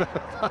 didn't it?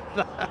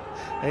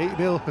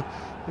 8-0.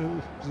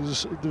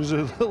 There was a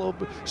little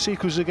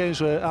sequence of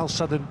games where Al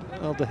Sadd and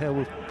Al Dahail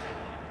were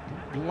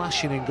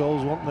lashing in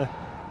goals, weren't they?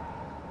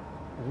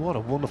 What a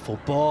wonderful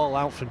ball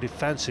out from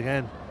defence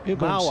again.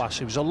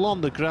 Mawas, it was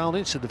along the ground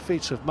into the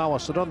feet of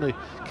Mawas. They're on the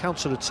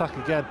counter-attack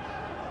again.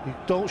 You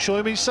don't show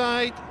him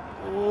inside.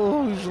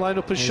 Oh, he's lined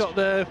up a shot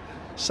there.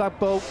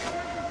 Sagbo.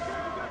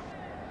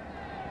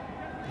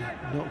 Yeah,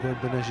 not going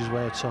Benez's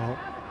way at all.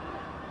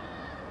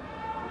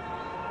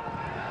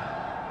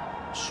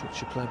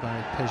 Switch of play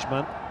by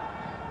Pejman.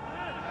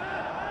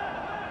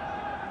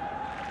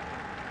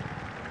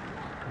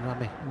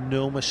 Rami,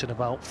 no messing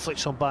about.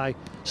 Flicks on by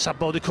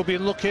Sagbo. They could be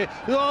unlucky.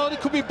 Oh, they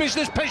could be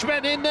business.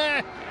 Pejman in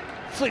there.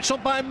 Flicks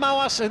on by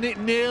Mawas, and it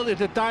nearly,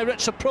 the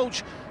direct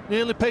approach,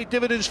 nearly paid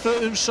dividends for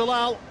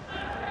Salal.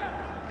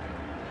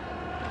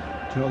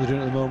 Do you know what they're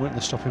doing at the moment?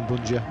 They're stopping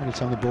Bunja.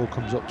 Anytime the ball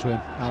comes up to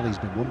him, Ali's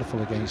been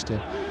wonderful against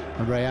him.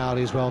 And Ray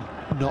Ali as well,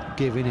 not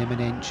giving him an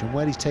inch. And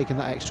where he's taken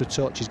that extra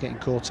touch, he's getting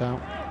caught out.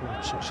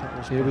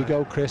 Here we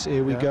go, Chris,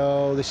 here we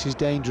go. This is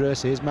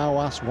dangerous. Here's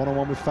Mawas,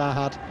 one-on-one with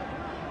Fahad.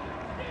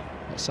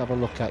 Let's have a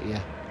look at you.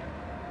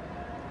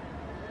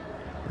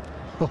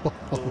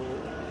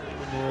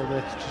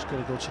 Nearly, just got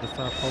to go to the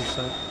far post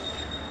then.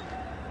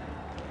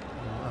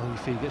 Al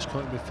Yafi gets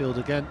caught in midfield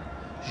again.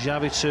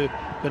 Xavi to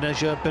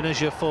Benezia,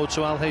 Benezia forward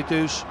to Al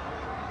Haidouche.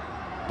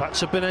 Back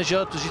to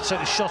Benezia, does he take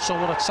a shot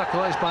on what a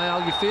tackle is by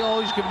Al Yafi?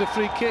 Oh, he's given a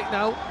free kick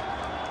now.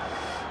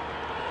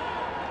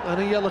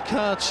 And a yellow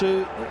card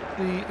to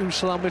the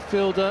Salam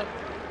midfielder.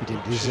 He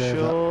didn't deserve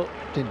that.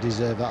 Didn't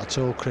deserve that at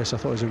all, Chris. I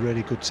thought it was a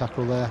really good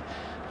tackle there.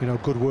 You know,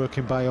 good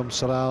working by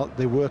Salal.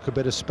 They work a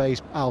bit of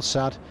space, Al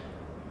Sadd.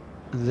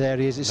 And there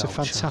he is, it's a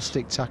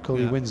fantastic tackle.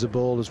 He wins the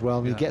ball as well,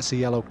 and he gets a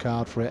yellow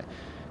card for it.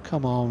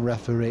 Come on,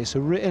 referee.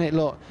 So, in it,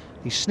 look,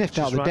 he sniffed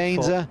out the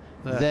danger.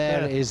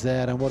 There it is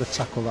there, and what a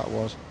tackle that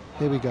was.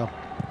 Here we go.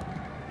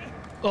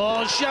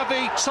 Oh,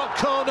 Xavi, top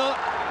corner.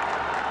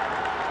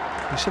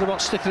 He said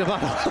about sticking a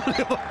man on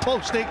the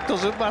post, Nick,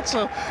 doesn't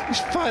matter. He's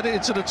fired it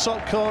into the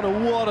top corner.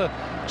 What a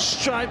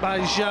strike by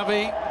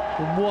Xavi,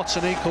 and what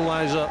an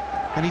equaliser.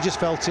 And he just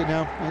felt it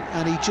now,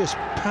 and he just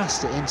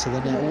passed it into the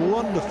net.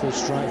 Wonderful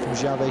strike from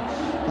Xavi,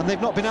 and they've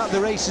not been out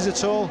the races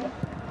at all.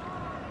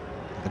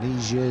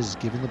 Venetia's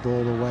giving the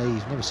ball away.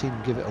 You've never seen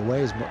him give it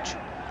away as much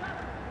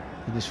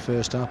in this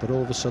first half, but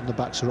all of a sudden the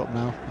backs are up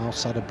now. Al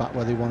Sadd are back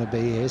where they want to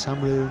be. Here's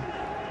Hamroun.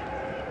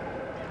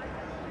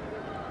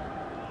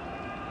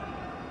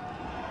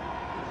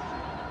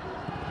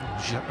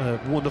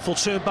 Wonderful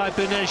turn by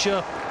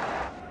Benezia.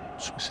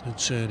 Twisting and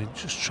turning,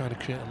 just trying to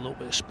create a little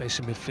bit of space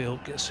in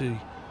midfield. Gets the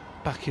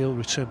back heel,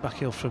 return back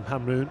heel from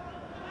Hamroun.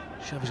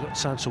 Xavi's got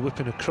time to whip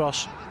in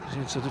across. He's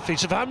into the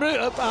feet of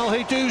Hamroun. Al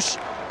Haidouche.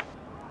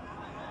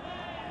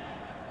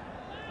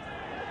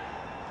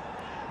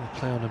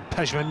 Play on and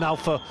Pejman now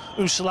for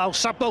Salal.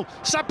 Sagbo,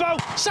 Sagbo,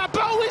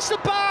 Sagbo hits the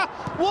bar.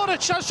 What a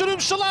chance for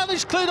Salal.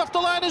 He's cleared off the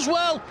line as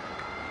well.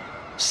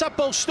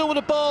 Sagbo still with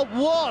the ball.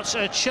 What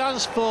a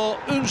chance for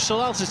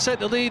Salal to take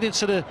the lead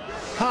into the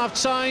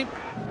half-time.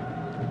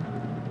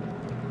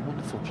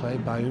 Wonderful play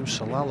by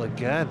Salal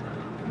again.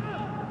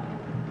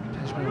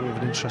 Pejman with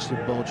an interesting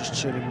ball,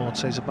 just turning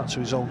Morteza back to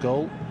his own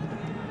goal.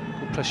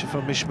 Good pressure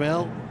from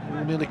Ismail,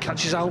 who nearly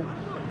catches out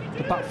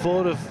the back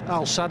four of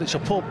Al Sadd. It's a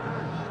pump.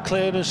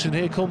 Clearance, and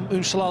here come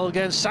Salal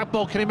again.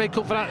 Sagbo, can he make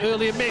up for that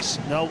earlier miss?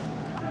 No.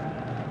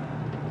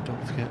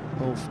 Don't forget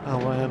both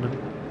Al Rayyan and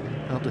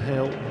Al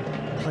Dahail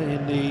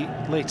playing the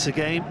later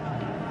game.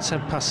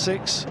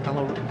 6:10.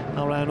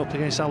 Al Rayyan up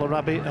against Al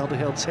Arabi. Al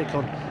Dahail take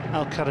on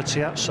Al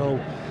Karatia. So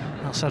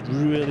Al Sadd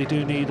really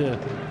do need a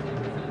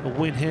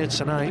win here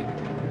tonight.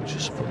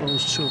 Just put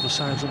those two other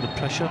sides under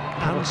pressure.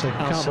 And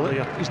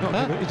He's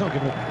not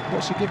giving it.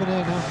 What's he giving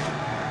here now?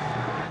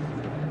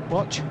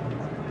 Watch.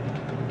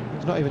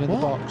 He's not even in the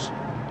box.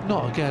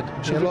 Not again.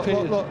 Yeah,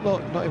 look,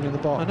 not even in the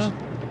box. I know.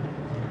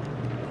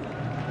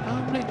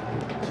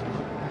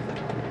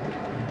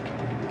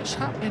 What's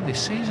happening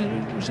this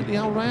season? Was it the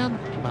Al Rayyan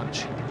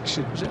match? Was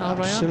it Al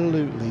Rayyan?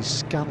 Absolutely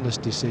scandalous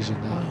decision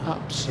there.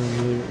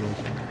 Absolutely.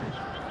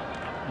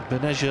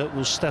 Benezia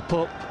will step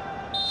up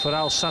for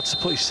Al Sadd to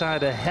put his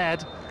side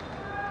ahead.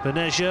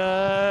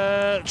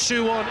 Benezia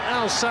 2-1.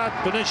 Al Sadd.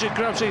 Benezia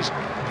grabs his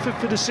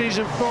fifth of the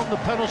season from the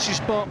penalty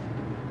spot.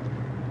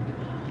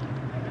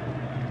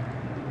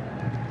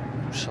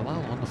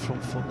 Salal on the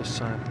front foot this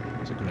time.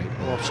 It's a great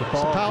ball. It's a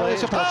ball.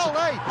 It's a foul,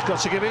 He's got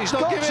to give it. He's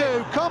not giving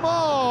it. Come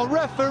on,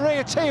 referee.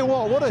 I tell you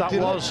what a that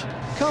was.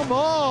 Come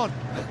on.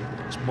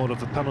 It's more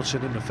of a penalty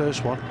than the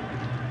first one.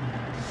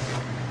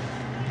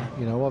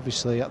 You know,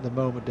 obviously at the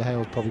moment De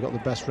Gea's probably got the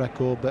best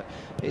record, but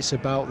it's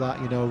about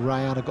that. You know,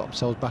 Ryan have got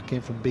themselves back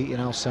in from beating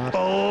Al Sadd.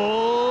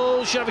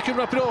 Oh, Xavi can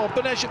wrap it up.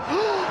 Beneja,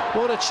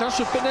 what a chance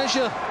for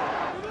Beneja.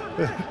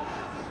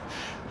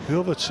 The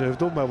other two have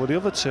done well with the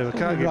other two. I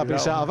can't get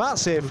rabbits out of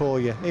hats here for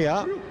you.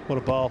 Here. What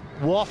a ball!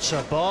 What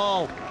a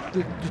ball!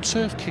 The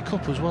turf kick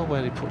up as well,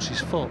 where he puts his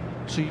foot.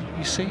 So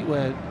you see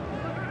where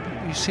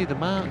you see the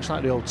marks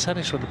like the old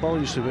tennis when the ball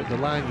used to hit the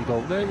line. You go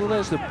there. Well,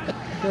 there's the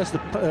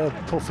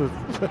puff of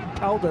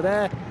powder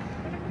there.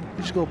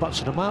 You just go back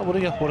to the mark,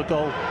 wouldn't you? What a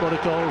goal! What a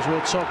goal! As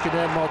we're talking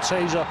there,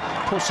 Morteza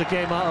puts the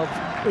game out of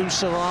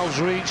Umsalal's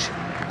reach.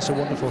 It's a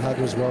wonderful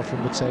header as well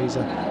from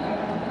Morteza.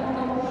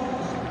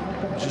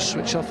 Just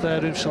switch off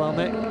there, Umsalal,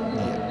 Nick.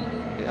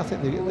 Yeah. I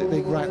think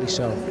they rightly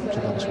so, to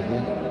be honest with you.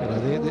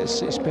 You know,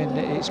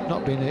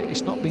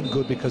 it's not been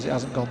good because it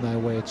hasn't gone their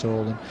way at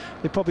all, and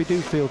they probably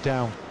do feel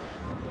down.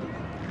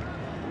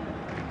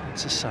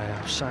 To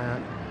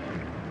Sayat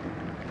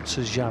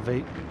to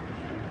Xavi.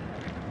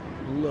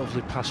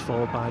 Lovely pass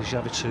forward by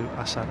Xavi to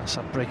Assad.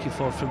 Assad breaking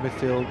forward from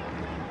midfield.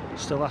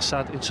 Still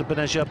Assad into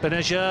Beneja.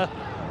 Beneja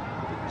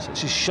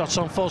sets his shot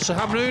on false to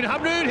Hamroun.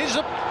 Hamroun hits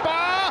the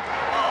bar.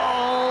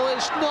 Oh,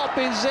 it's not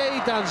been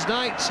Zaidan's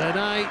night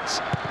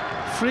tonight.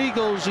 3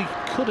 goals he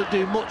couldn't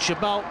do much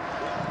about,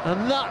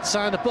 and that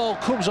time the ball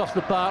comes off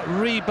the bar,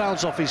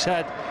 rebounds off his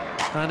head,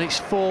 and it's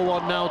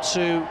 4-1 now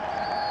to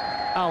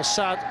Al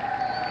Sadd.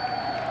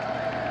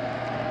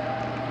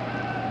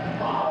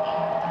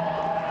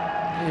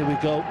 Here we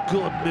go,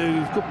 good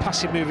move, good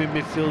passing move in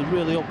midfield,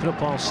 really open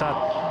up Al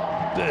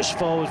Sadd. Burst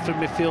forward from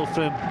midfield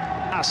from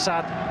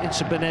Assad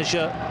into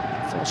Beneja.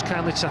 Falls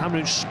kindly to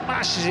Hamroun,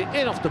 smashes it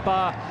in off the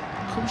bar.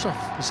 Comes off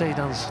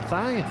Zaidan's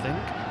thigh, I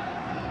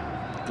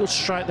think. Good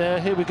strike there,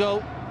 here we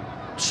go.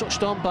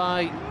 Touched on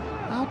by...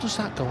 How does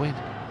that go in?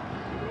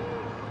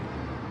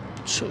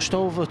 Touched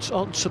over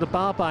onto the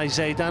bar by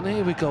Zaidan,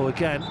 here we go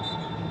again.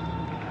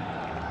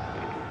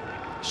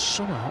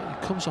 Somehow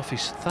it comes off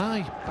his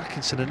thigh, back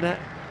into the net.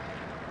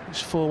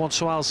 It's 4-1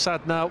 to Al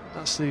Sadd now,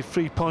 that's the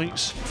 3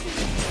 points.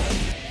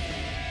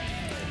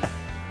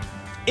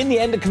 In the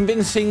end, a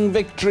convincing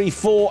victory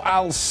for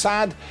Al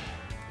Sadd.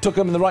 Took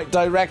them in the right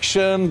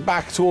direction,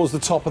 back towards the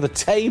top of the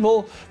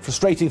table.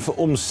 Frustrating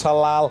for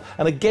Salal.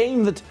 And a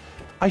game that,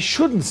 I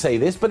shouldn't say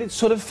this, but it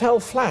sort of fell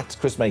flat,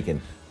 Chris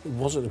Makin. It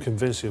wasn't a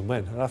convincing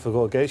win. I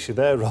forgot against you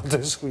there, Rod.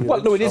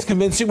 Well, no, it is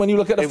convincing when you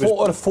look at a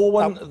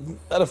 4-1.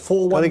 At a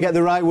 4-1. Got to get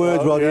the right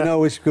words, Rod. Yeah. You know,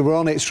 we're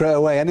on it straight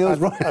away.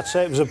 I'd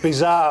say it was a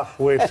bizarre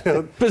win.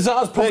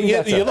 Bizarre's probably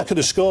better. You look at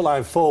the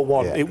scoreline,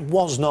 4-1. Yeah. It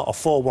was not a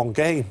 4-1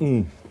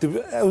 game.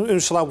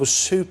 Salal was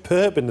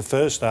superb in the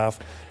first half.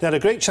 They had a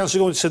great chance to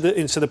go into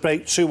the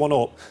break,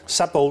 2-1 up.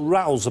 Sabo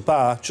rattles the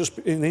bar just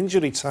in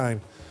injury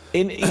time.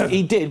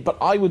 He did, but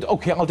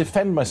I'll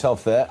defend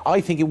myself there. I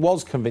think it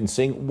was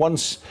convincing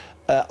once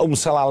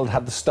Salal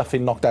had the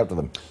stuffing knocked out of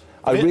them.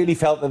 I really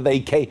felt that they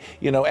came,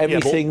 you know,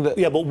 everything but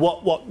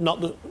what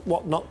not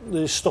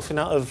the stuffing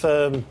out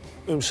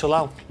of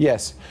Salal.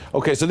 Yes.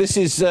 Okay, so this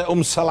is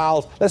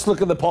Salal. Let's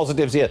look at the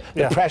positives here.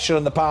 The pressure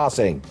and the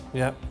passing.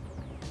 Yeah.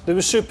 They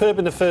were superb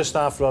in the first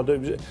half, Rod. It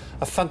was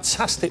a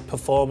fantastic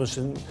performance,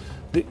 and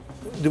they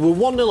were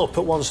 1-0 up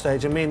at one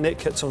stage, and me and Nick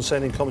kept on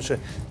saying in commentary,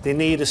 they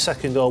need a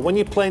second goal. When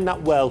you're playing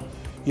that well,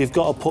 you've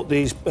got to put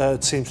these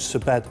teams to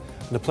bed.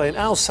 And they're playing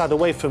Al Sadd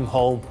away from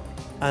home,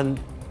 and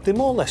they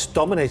more or less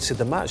dominated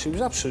the match. It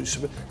was absolutely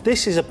super.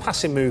 This is a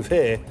passing move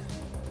here.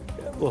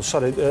 Well,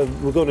 sorry,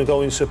 we're going to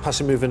go into a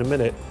passing move in a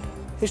minute.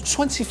 It's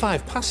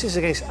 25 passes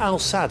against Al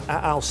Sadd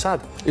at Al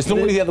Sadd. It's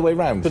normally the other way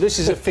round. But this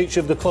is a feature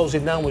of the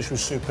closing down, which was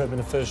superb in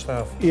the first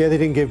half. Yeah, they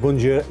didn't give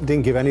Bunja,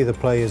 didn't give any of the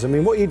players. I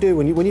mean, what you do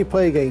when you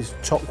play against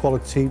top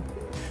quality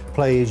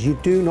players, you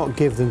do not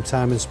give them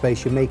time and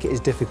space. You make it as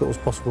difficult as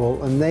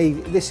possible. And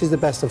this is the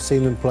best I've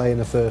seen them play in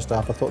the first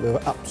half. I thought they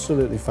were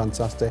absolutely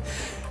fantastic.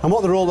 And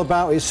what they're all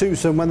about, it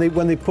suits them when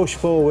they push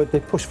forward. They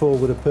push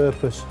forward with a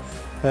purpose.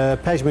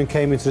 Pejman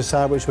came into the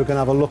side, which we're going to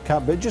have a look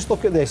at. But just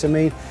look at this. I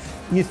mean,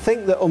 you'd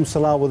think that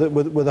Salal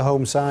were the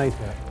home side.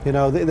 Yeah. You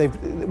know,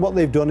 what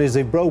they've done is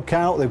they broke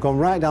out, they've gone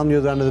right down the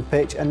other end of the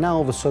pitch, and now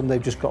all of a sudden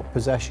they've just got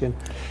possession.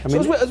 I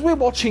mean, so as we're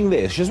watching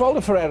this,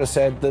 Giswaldo Ferreira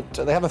said that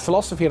they have a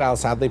philosophy at Al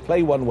Sadd, they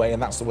play one way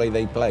and that's the way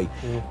they play.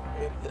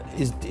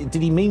 Did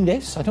he mean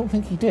this? I don't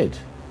think he did.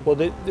 Well,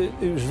 it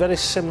was very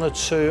similar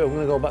to, I'm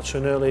going to go back to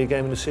an earlier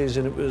game in the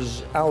season, it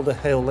was Al De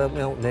Gea, let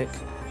me out, Nick,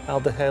 Al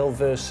De Gea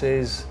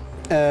versus,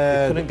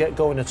 they couldn't get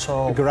going at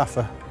all.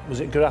 Garaffa. Was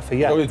it Garaffa?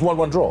 Yeah. No, it was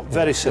 1-1 draw.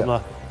 Very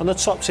similar. And the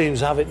top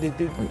teams have it.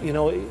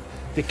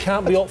 They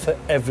can't be up for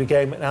every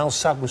game. And Al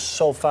Sadd was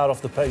so far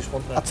off the pace,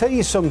 wasn't they? I'll tell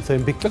you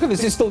something. Look at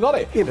this, he's still got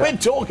it. Yeah, we're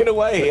talking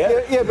away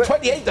here. Yeah, but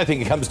 28, I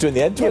think it comes to in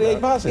the end.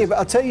 28 passes. Yeah, but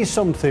I'll tell you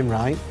something,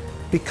 right?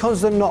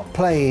 Because they're not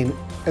playing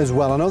as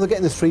well, I know they're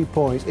getting the 3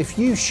 points. If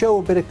you show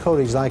a bit of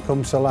courage like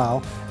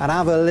Salal and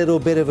have a little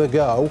bit of a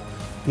go,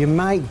 you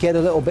might get a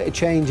little bit of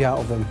change out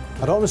of them.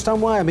 I don't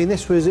understand why. I mean,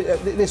 this was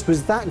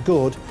that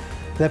good.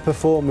 their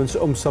performance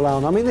at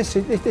Salah. I mean,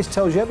 this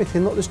tells you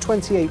everything. Look, there's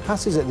 28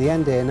 passes at the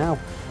end here now.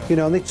 You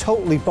know, and they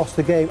totally bossed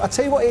the game. I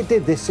tell you what it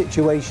did, this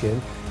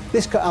situation.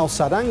 This got Al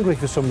Sadd angry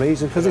for some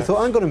reason because they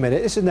thought, hang on a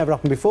minute, this has never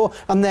happened before,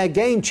 and their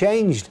game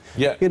changed.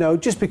 Yeah. You know,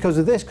 just because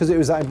of this, because it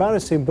was that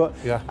embarrassing. But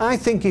I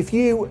think if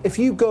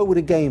you go with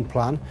a game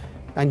plan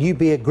and you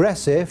be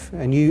aggressive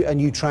and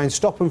you try and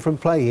stop them from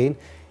playing,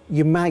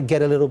 you might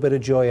get a little bit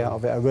of joy out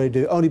of it. I really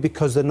do, only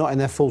because they're not in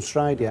their full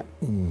stride yet.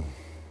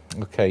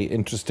 Okay,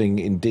 interesting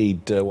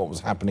indeed what was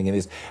happening in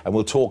this, and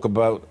we'll talk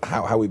about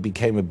how it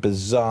became a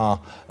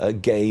bizarre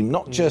game,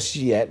 not just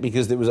yet,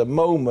 because there was a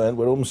moment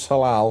where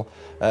Salah,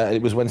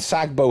 it was when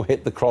Sagbo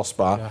hit the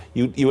crossbar.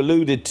 You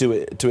alluded to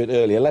it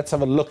earlier. Let's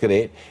have a look at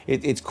it.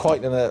 It's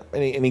quite an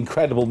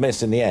incredible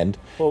miss in the end.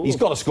 Well, he's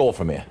got to score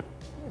from here.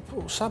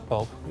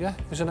 Sagbo, yeah,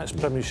 he's an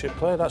ex-Premiership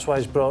player. That's why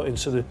he's brought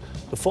into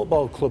the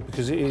football club,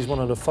 because he's one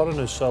of the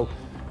foreigners. So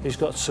he's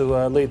got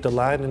to lead the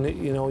line, and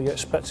you know, you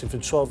expect him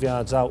from 12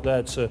 yards out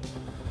there to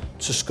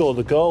score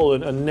the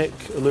goal. And Nick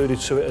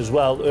alluded to it as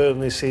well early in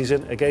the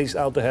season against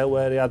Alderhill,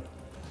 where he had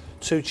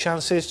 2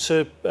 chances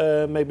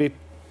to maybe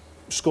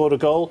score a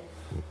goal.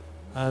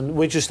 And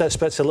we just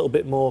expect a little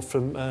bit more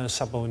from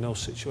Sagbo in those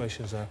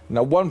situations there.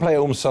 Now, one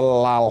player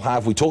Salah will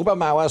have, we talk about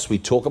Mawas, we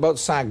talk about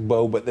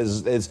Sagbo, but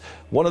there's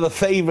one of the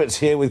favourites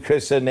here with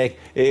Chris and Nick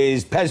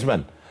is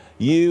Pejman.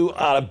 You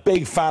are a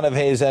big fan of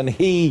his, and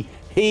he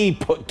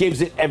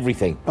gives it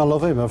everything. I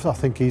love him. I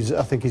think he's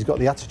got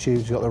the attitude.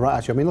 He's got the right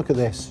attitude. I mean, look at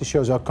this. It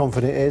shows how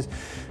confident he is.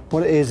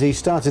 What it is, he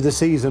started the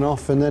season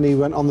off, and then he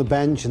went on the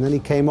bench, and then he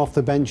came off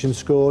the bench and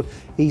scored.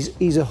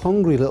 He's a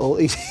hungry little.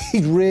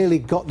 He's really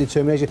got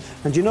determination.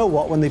 And do you know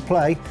what? When they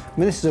play, I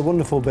mean, this is a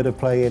wonderful bit of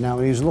play here now.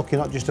 And he's looking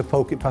not just to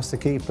poke it past the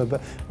keeper,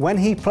 but when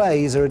he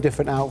plays, they're a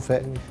different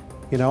outfit.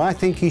 You know, I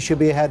think he should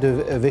be ahead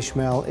of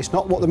Ismail. It's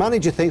not what the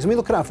manager thinks. I mean,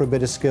 look at that for a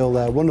bit of skill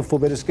there. Wonderful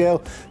bit of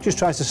skill. Just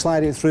tries to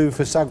slide it through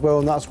for Sagbo,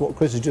 and that's what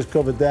Chris has just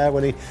covered there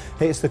when he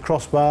hits the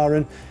crossbar.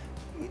 And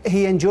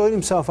he enjoyed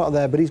himself out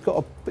there, but he's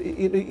got a...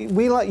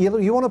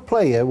 You want a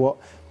player,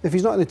 if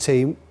he's not in a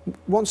team,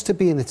 wants to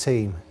be in a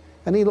team.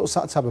 And he looks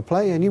that type of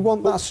player, and you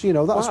want what it's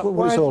all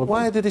about.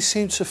 Why do they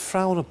seem to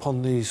frown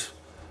upon these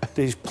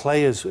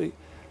players?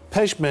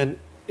 Pejman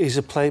is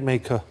a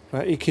playmaker,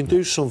 right? He can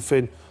do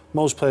something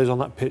most players on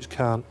that pitch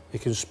can't. He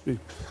can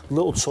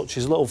little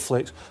touches, little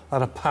flicks,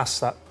 and a pass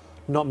that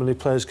not many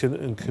players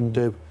can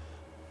do.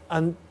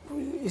 And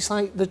it's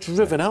like they're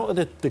driven out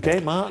of the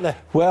game, aren't they?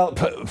 Well,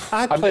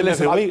 I play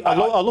every week. I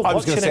love I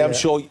was going to say, I'm it.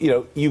 sure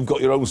you've got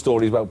your own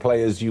stories about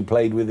players you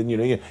played with, and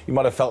you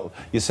might have felt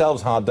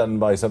yourselves hard done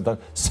by sometimes.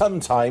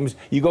 Sometimes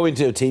you go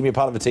into a team, you're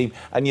part of a team,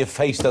 and your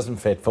face doesn't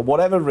fit for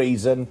whatever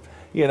reason,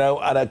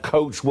 and a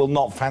coach will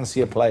not fancy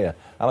a player,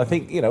 and I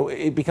think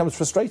it becomes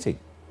frustrating.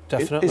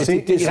 Definitely.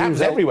 It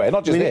happens everywhere,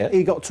 not just here.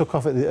 He got took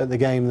off at the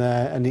game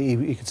there, and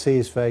you could see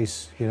his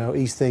face.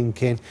 He's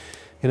thinking.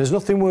 There's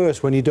nothing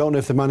worse when you don't know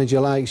if the manager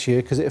likes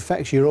you, because it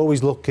affects you. You're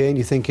always looking.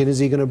 You're thinking, is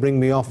he going to bring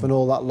me off and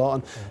all that lot?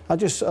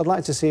 And I'd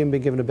like to see him be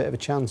given a bit of a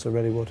chance. I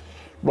really would.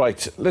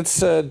 Right,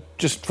 let's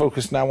just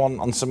focus now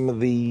on some of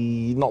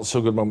the not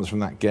so good moments from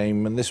that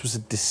game. And this was a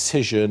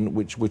decision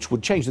which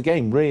would change the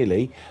game,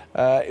 really.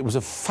 It was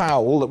a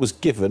foul that was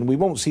given. We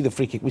won't see the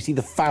free kick, we see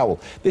the foul.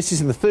 This is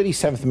in the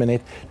 37th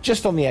minute,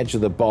 just on the edge of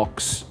the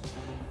box.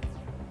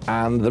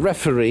 And the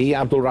referee,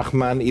 Abdul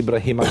Rahman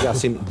Ibrahim Al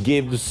Jassim,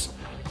 gives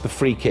the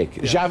free kick.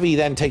 Xavi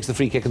then takes the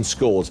free kick and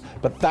scores.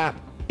 But that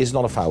is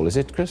not a foul, is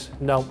it, Chris?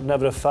 No,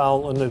 never a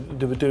foul. And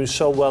they were doing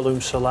so well,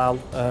 Salah.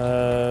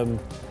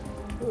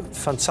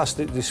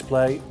 Fantastic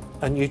display,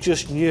 and you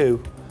just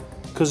knew,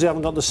 because they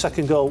haven't got the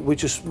second goal,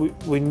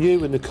 we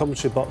knew in the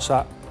commentary box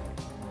that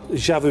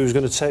Xavi was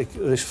going to take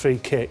this free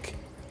kick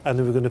and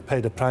they were going to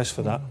pay the price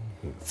for that.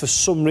 For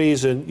some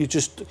reason,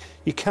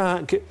 you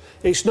can't get...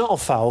 It's not a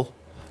foul,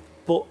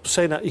 but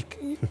saying that,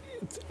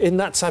 in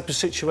that type of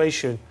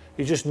situation,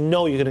 you just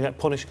know you're going to get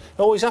punished.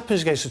 It always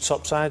happens against the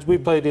top sides. We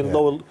played in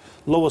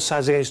lower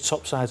sides against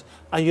top sides,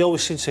 and you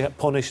always seem to get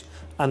punished,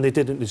 and they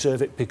didn't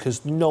deserve it,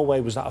 because no way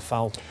was that a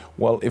foul.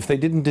 Well, if they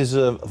didn't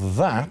deserve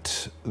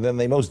that, then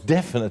they most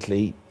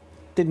definitely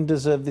didn't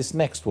deserve this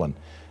next one.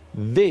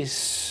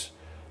 This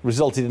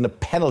resulted in a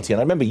penalty, and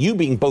I remember you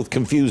being both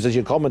confused as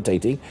you're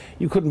commentating.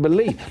 You couldn't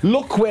believe.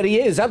 Look where he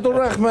is. Abdul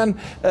Rahman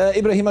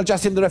Ibrahim Al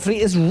Jassim, the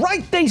referee, is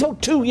right there. He's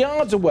about 2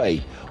 yards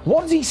away.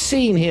 What has he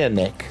seen here,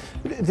 Nick?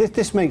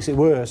 This makes it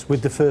worse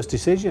with the first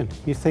decision.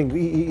 You think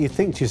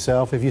to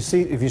yourself, if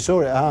you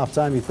saw it at half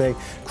time, you think,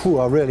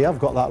 I really have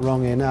got that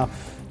wrong here now.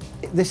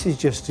 This is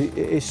just,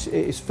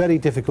 it's very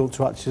difficult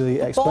to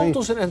actually explain. The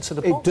ball doesn't enter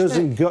the box.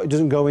 It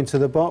doesn't go into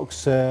the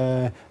box.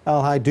 Al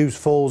Haidous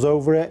falls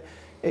over it.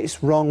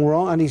 It's wrong,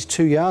 and he's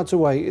 2 yards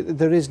away.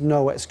 There is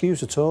no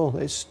excuse at all.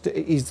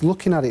 He's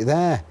looking at it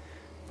there.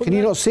 Can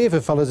you not see if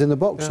a fella's in the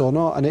box or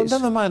not? And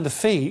never mind the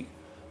feet.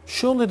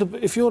 Surely,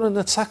 if you're an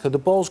attacker, the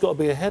ball's got to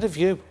be ahead of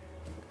you.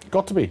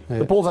 Got to be. Yeah.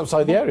 The ball's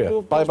outside the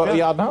area by about a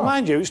yard and a half.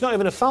 Mind you, it's not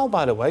even a foul,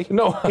 by the way.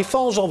 No. He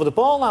falls over the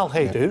ball, Al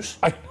Haidous.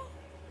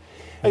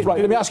 Right,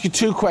 let me ask you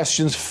 2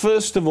 questions.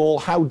 First of all,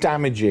 how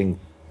damaging,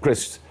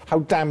 Chris, How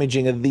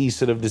damaging are these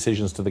sort of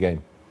decisions to the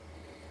game?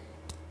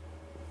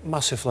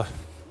 Massively.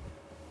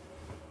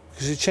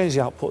 Because it changed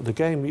the output of the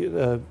game,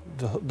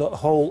 the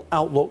whole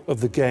outlook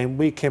of the game.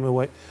 We came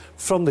away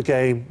from the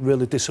game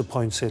really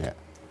disappointed.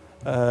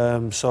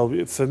 Yeah.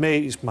 So for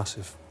me, it's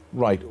massive.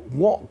 Right.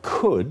 What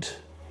could,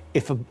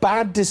 if a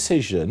bad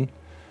decision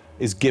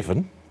is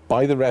given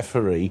by the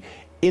referee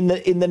in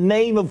the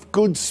name of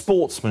good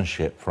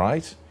sportsmanship,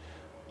 right?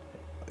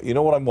 You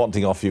know what I'm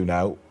wanting off you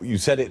now? You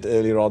said it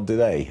earlier on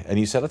today, and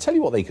you said, I'll tell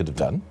you what they could have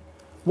done.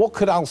 What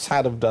could Al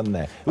Sadd have done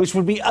there? Which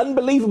would be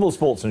unbelievable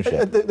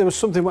sportsmanship. There was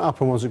something that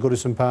happened once at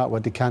Goodison Park where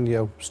Di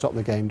Canio stopped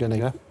the game, didn't he?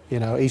 Yeah. You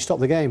know, he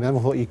stopped the game, and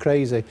everyone thought, you're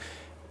crazy.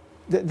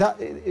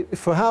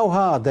 For how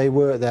hard they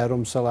worked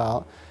there,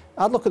 Salah,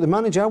 I'd look at the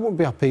manager, I wouldn't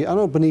be happy. I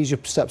know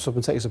Benizia steps up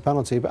and takes a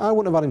penalty, but I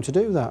wouldn't have had him to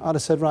do that. I'd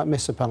have said, right,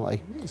 miss a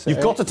penalty. So,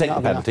 you've got to take the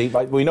penalty,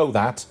 right? We know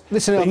that.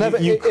 Listen,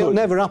 it'll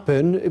never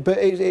happen, but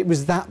it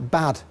was that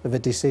bad of a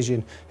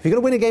decision. If you're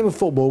going to win a game of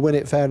football, win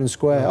it fair and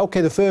square. OK,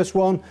 the first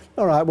one,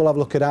 all right, we'll have a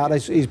look at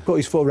that. He's put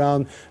his foot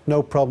around,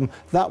 no problem.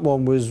 That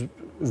one was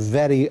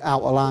very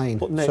out of line.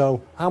 But Nick,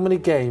 how many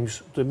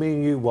games do me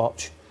and you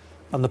watch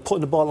and they're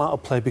putting the ball out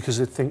of play because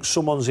they think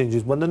someone's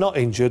injured, when they're not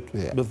injured,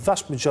 the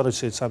vast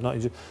majority of the time not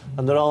injured,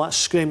 and they're all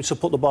screaming to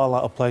put the ball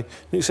out of play.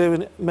 You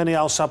see many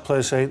outside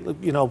players saying,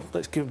 you know,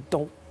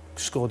 don't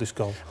score this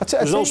goal.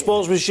 There's no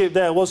sportsmanship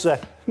there, was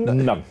there?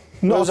 None.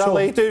 What was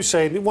Ali do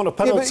saying? He won a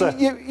penalty.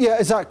 Yeah,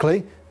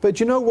 exactly. But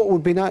do you know what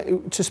would be nice?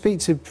 To speak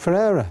to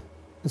Ferreira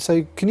and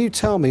say, can you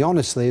tell me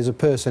honestly, as a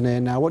person here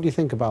now, what do you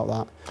think about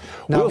that?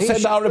 Now, we'll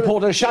send our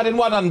reporter Shadin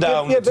Wanan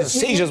down to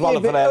Seizures Waller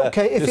Ferreira.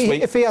 OK,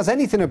 if he has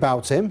anything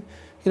about him,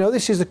 you know,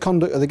 this is the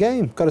conduct of the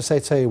game. Got to say,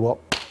 tell you what,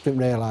 didn't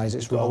realise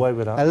it's wrong. Away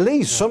with that. At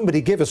least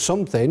somebody give us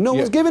something. No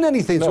one's given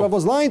anything, so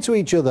everyone's lying to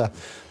each other.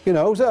 You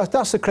know,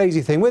 that's the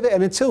crazy thing with it.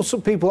 And until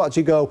some people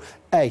actually go,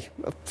 hey,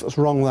 that's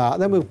wrong that,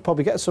 then we'll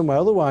probably get somewhere.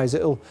 Otherwise,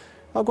 I'll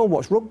go and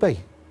watch rugby.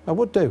 I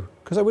would do.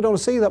 Because we don't want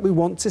to see that. We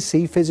want to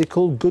see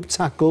physical, good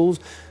tackles,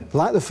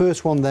 like the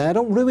first one there.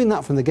 Don't ruin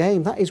that from the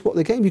game. That is what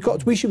the game...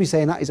 we should be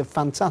saying that is a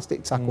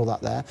fantastic tackle,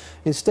 that there.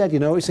 Instead, you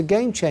know, it's a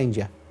game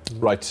changer.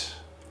 Right,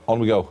 on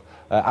we go.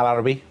 Al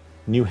Arabi,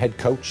 new head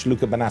coach,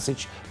 Luka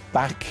Banasic,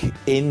 back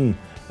in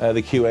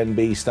the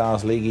QNB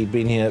Stars League. He'd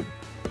been here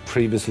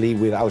previously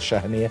with Al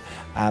Shahania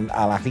and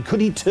Al Ahly.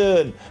 Could he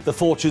turn the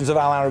fortunes of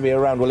Al Arabi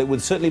around? Well, it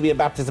would certainly be a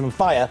baptism of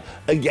fire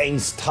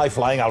against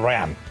high-flying Al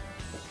Rayyan.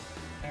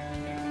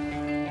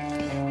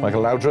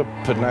 Michael Laudrup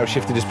had now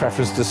shifted his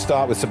preference to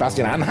start with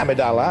Sebastian and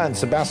Hamidallah, and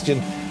Sebastian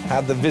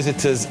had the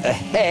visitors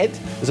ahead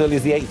as early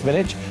as the 8th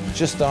minute,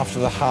 just after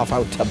the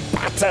half-out.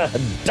 Tabata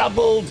had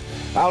doubled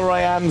Al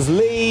Rayyan's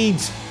lead.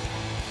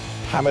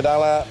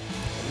 Hamidallah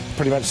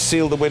pretty much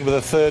sealed the win with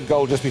a third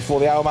goal just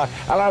before the hour mark.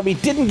 Al Arabi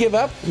didn't give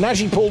up.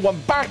 Naji pulled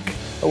one back,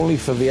 only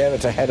for Vieira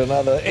to head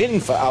another in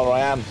for Al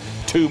Rayyan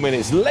 2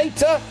 minutes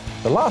later.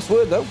 The last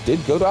word, though,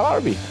 did go to Al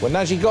Arabi when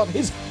Naji got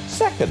his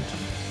second.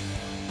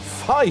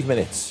 5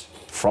 minutes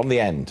from the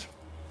end.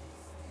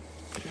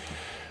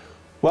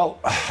 Well,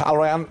 Al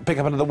Rayyan pick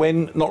up another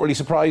win. Not really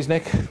surprised,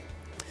 Nick?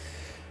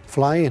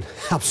 Flying,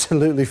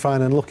 absolutely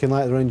fine, and looking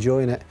like they're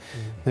enjoying it.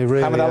 They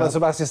really Hamidallah and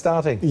Sebastian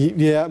starting.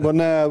 Yeah, but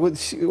no,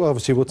 obviously we'll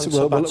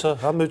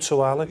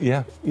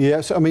Mutuali.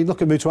 Yeah. So I mean,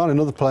 look at Mutuali,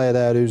 another player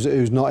there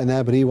who's not in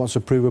there, but he wants to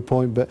prove a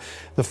point. But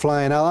the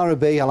flying Al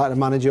Arabi, I like the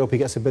manager. Hope he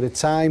gets a bit of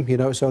time. You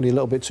know, it's only a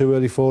little bit too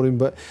early for him,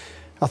 but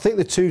I think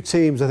the two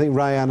teams, I think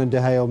Rayyan and De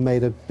Gea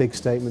made a big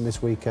statement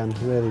this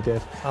weekend. Really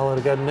did. Alan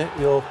again, Nick,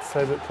 your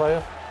favourite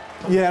player?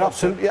 Yeah,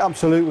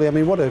 absolutely. I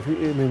mean,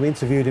 we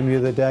interviewed him the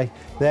other day.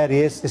 There he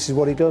is. This is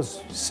what he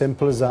does.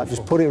 Simple as that.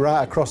 Just put it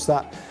right across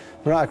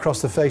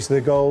the face of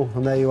the goal,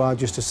 and there you are,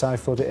 just to side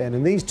foot it in.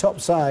 And these top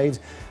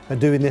sides are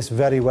doing this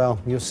very well.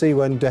 You'll see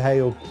when De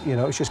Gea, you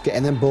know, it's just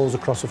getting them balls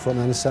across the front,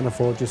 and then the centre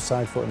forward just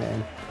side footing it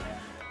in.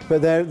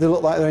 But they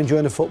look like they're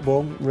enjoying the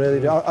football, really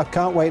do. I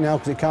can't wait now,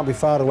 because it can't be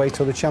far away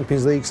till the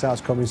Champions League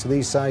starts coming. So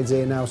these sides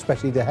here now,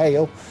 especially De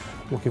Gea,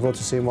 looking forward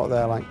to seeing what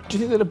they're like. Do you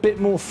think they're a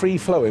bit more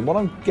free-flowing? What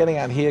I'm getting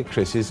at here,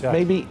 Chris, is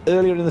maybe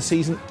earlier in the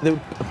season,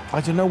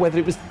 I don't know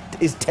whether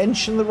is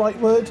tension the right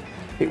word?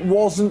 It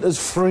wasn't as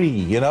free,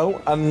 you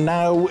know, and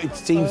now it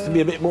seems to be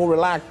a bit more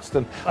relaxed,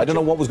 and I don't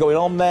know what was going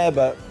on there,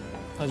 but...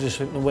 I just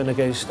think the win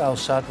against Al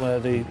Sadd, where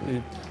they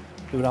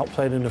were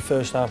outplayed in the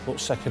first half,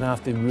 but second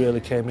half they really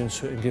came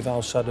into it and give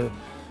Al Sadd a,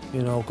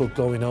 you know, good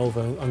going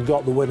over and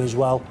got the win as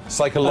well.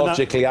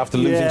 Psychologically, after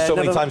losing so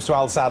many times to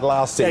Al Sadd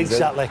last season.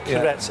 Exactly,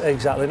 correct,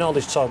 exactly. And all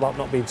this talk about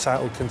not being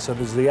title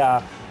contenders, they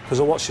are, because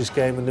I watched this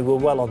game and they were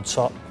well on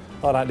top.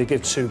 All right, they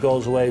gave 2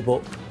 goals away,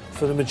 but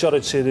for the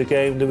majority of the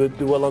game, they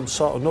were well on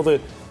top.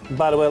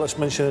 By the way, let's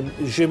mention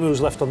Jimu's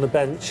left on the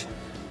bench.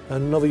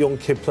 Another young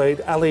kid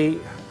played.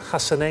 Ali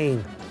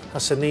Hassanin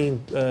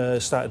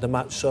started the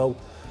match, so,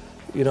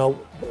 you know,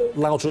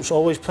 Laudrup's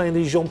always playing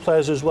these young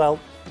players as well.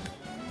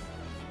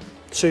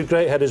 2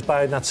 great headers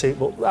by Natik,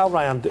 but Al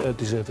Rayyan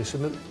deserved this.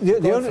 And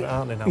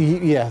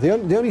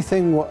the only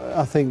thing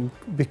I think,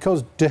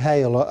 because De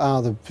Gea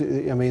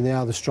are they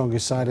are the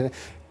strongest side.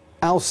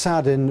 Al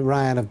Sadd and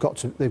Ryan have got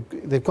to.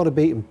 They've got to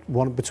beat him.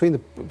 Between the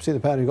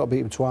pair, they've got to beat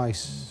him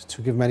twice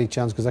to give him any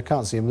chance, because I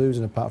can't see him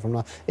losing apart from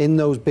that. In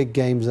those big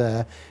games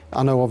there,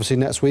 I know obviously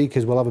next week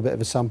we'll have a bit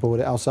of a sample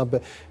with it, Al Sadd,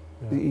 but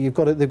they've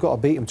got to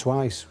beat him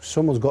twice.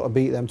 Someone's got to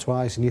beat them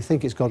twice, and you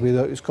think it's got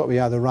to be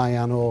either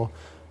Ryan or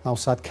Al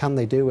Sadd. Can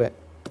they do it?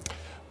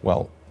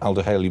 Well,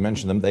 Aldo Hale, you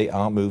mentioned them. They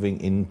are moving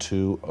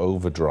into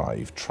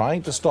overdrive.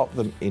 Trying to stop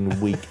them in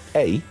week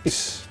 8,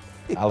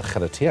 Al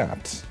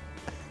Kharatiat.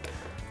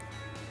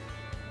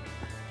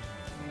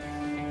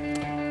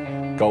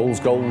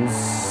 Goals,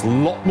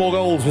 lot more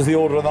goals was the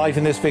order of the night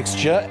in this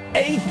fixture.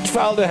 8 for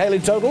Aldo Hale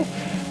in total.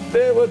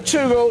 There were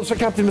 2 goals for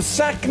Captain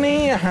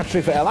Masakni, a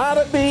hat-trick for El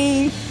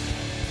Arabi.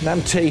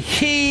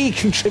 Namtehi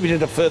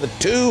contributed a further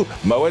 2.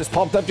 Moez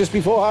popped up just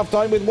before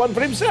half-time with 1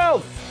 for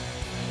himself.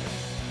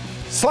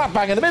 Slap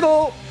bang in the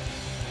middle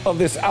of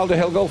this Aldo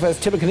Hale goal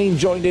fest. Timur Kaneen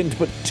joined in to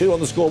put 2 on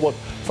the scoreboard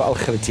for Al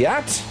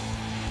Kharatiat.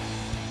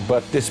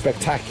 But this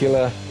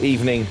spectacular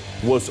evening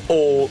was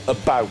all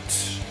about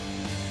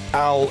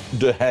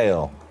Aldo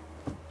Hale.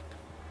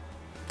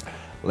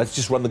 Let's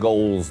just run the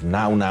goals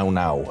now.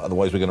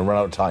 Otherwise, we're going to run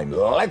out of time.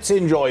 Let's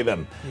enjoy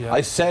them. Yeah.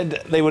 I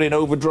said they were in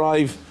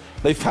overdrive.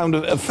 They found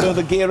a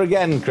further gear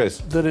again, Chris.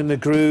 They're in the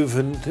groove,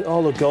 and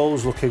all the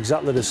goals look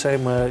exactly the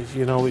same. Where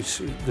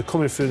they're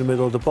coming through the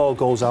middle, the ball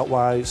goes out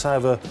wide. It's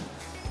either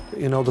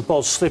the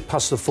ball slipped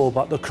past the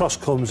fullback, the cross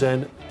comes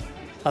in,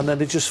 and then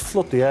they just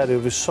flood the area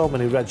with so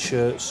many red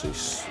shirts.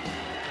 It's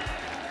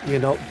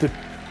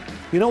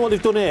what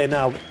they've done here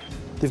now.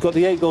 They've got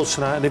the 8 goals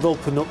tonight, and they've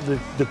opened up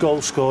the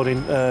goal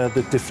scoring,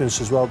 the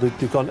difference as well.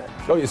 They've gone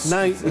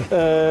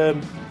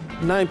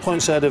 9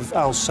 points ahead of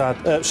Al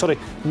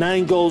Sadd.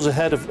 9 goals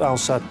ahead of Al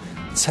Sadd,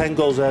 10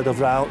 goals ahead of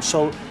Raul.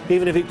 So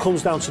even if it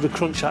comes down to the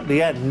crunch at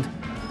the end,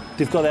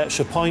 they've got the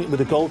extra point with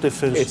the goal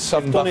difference. It's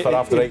summed up for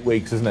after 8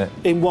 weeks, isn't it?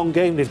 In one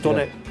game, they've done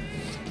it.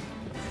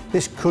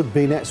 This could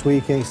be next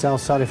week against Al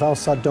Sadd. If Al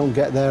Sadd don't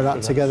get their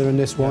act together in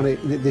this one,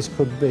 this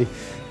could be.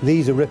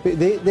 These are ripping.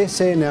 They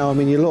say now, I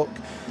mean, you look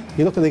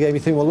at the game, you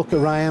think, well, look at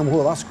Ryan,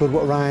 well, that's good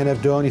what Ryan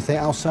have done. You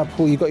think, Al Sadd,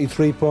 cool, you got your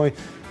 3 point.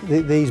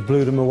 These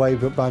blew them away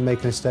by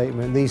making a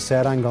statement. These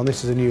said, hang on,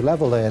 this is a new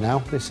level here now.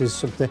 This is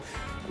something.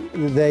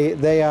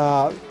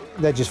 They're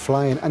just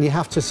flying. And you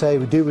have to say,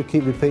 we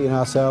keep repeating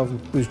ourselves.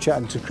 We was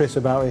chatting to Chris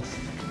about it.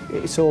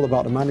 It's all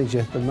about the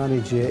manager. The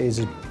manager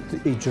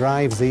he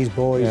drives these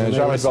boys. Yeah,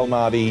 Jamal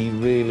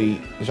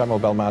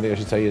Belmadi, I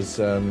should say, is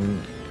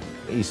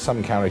he's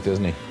some character,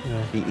 isn't he?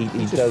 Yeah.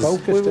 He does.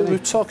 Focused, we were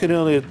talking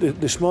earlier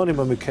this morning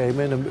when we came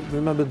in, and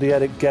remember the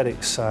Eric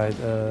Gerrick side.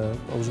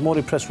 I was more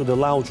impressed with the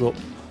Laudrup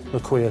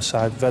McQueer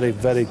side. Very,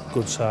 very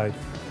good side.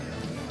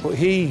 But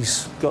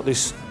he's got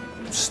this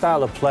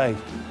style of play,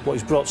 what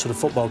he's brought to the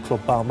football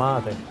club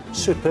Balmardy.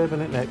 Superb,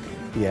 isn't it, Nick?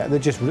 Yeah, they're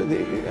just.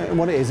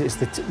 What it is,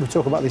 we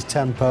talk about this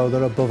tempo.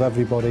 They're above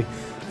everybody.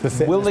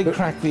 Will they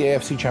crack the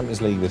AFC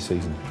Champions League this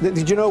season?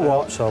 Did you know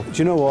what? So. Do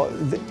you know what?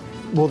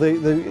 Well,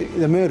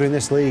 they're murdering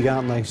this league,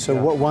 aren't they? So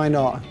why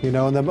not? And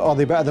are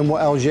they better than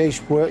what Alger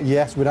were?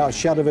 Yes, without a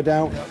shadow of a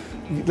doubt. Yeah.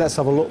 Let's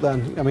have a look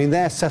then. I mean,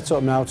 they're set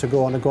up now to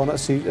go on and go on.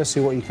 Let's see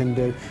what you can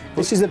do.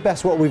 This is the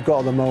best what we've got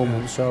at the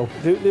moment. So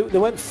they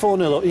went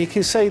 4-0 up. You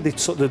can say they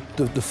took the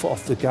foot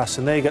off the gas,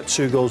 and they get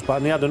 2 goals back,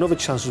 and they had another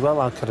chance as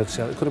well. They could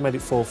have made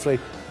it 4-3.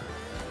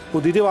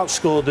 But they do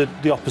outscore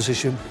the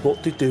opposition,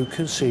 but they do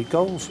concede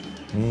goals.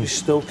 They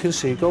still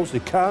concede goals.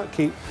 They can't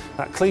keep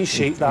that clean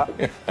sheet that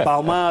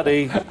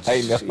Balmardy,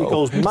 he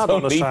goes mad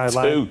on the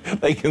sideline.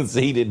 They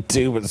conceded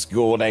 2 but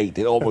scored 8.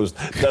 It almost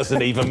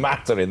doesn't even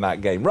matter in that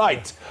game.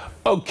 Right,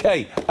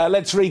 OK,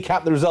 let's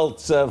recap the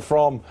results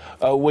from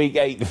week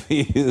 8 for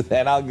you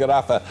then. Al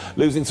Gharafa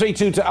losing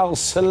 3-2 to Al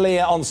Saleh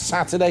on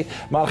Saturday.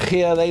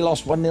 Markhia, they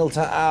lost 1-0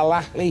 to Al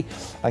Ahly.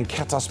 And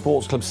Qatar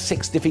Sports Club,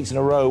 6 defeats in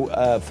a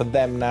row for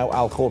them now.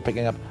 Al Khor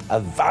picking up a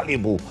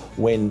valuable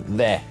win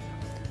there.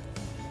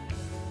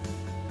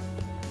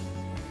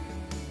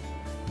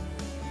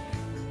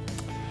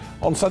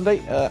 On Sunday,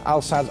 Al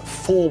Sadd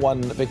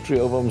 4-1 victory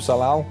over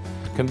Salal.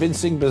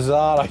 Convincing,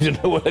 bizarre, I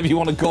don't know, whatever you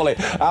want to call it.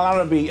 Al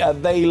Arabi,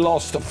 they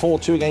lost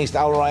 4-2 against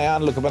Al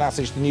Rayyan. Luka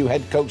Benasic, the new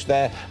head coach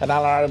there. And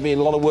Al Arabi, a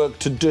lot of work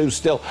to do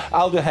still.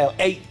 Aldo Hale,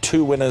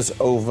 8-2 winners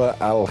over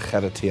Al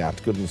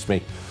Kharatiat. Goodness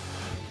me.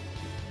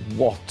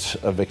 What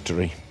a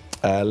victory.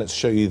 Let's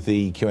show you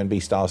the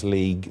QNB Stars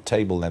League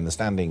table then, the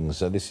standings.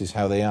 This is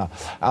how they are.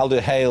 Aldo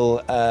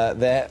Hale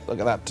there, look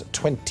at that,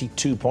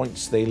 22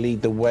 points. They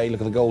lead the way. Look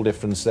at the goal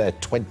difference there,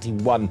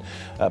 21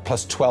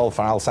 plus 12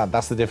 for Al Sadd.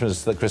 That's the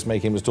difference that Chris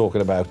Makin was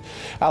talking about.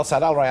 Al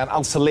Sadd, Al Rayyan,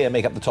 Al Saleh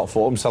make up the top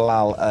 4.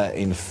 Salal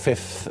in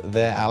 5th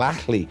there. Al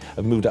Ahly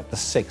have moved up to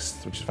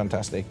 6th, which is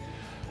fantastic.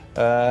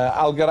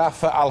 Al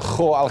Gharafa, Al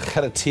Khor, Al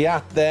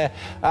Kharatiat there.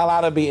 Al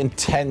Arabi in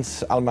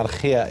 10th, Al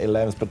Markhia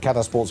 11th, but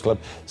Qatar Sports Club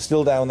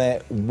still down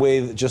there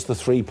with just the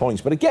 3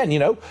 points. But again,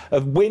 a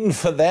win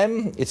for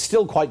them, it's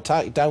still quite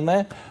tight down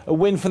there. A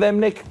win for them,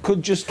 Nick,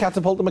 could just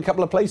catapult them a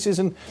couple of places,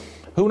 and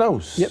who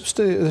knows? Yep,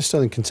 they're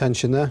still in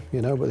contention there,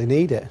 but they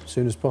need it as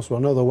soon as possible. I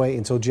know they're waiting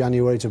until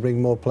January to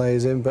bring more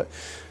players in, but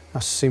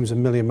That seems a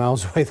million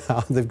miles away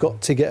now. They've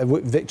got to get a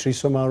victory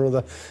somehow or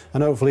other.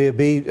 And hopefully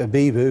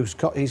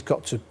Abibu, he's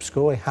got to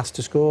score, he has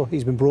to score.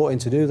 He's been brought in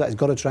to do that. He's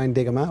got to try and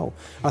dig them out.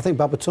 I think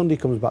Babatunde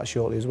comes back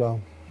shortly as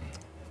well.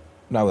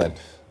 Now then,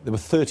 there were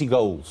 30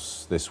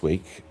 goals this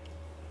week.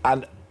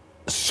 And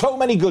so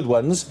many good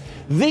ones.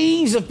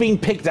 These have been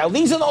picked out.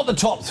 These are not the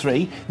top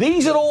 3.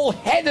 These are all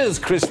headers,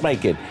 Chris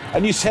Makin.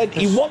 And you said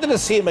you wanted to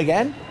see him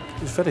again?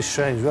 It was very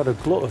strange. We had a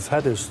glut of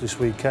headers this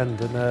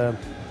weekend, and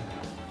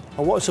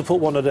I wanted to put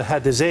one of the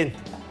headers in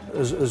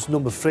as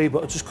number 3,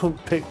 but I just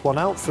couldn't pick one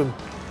out from.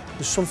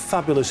 There's some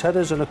fabulous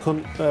headers, and I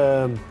couldn't.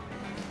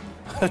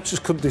 I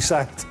just couldn't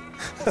decide.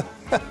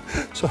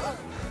 So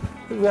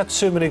we had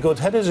too many good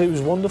headers. It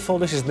was wonderful.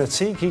 This is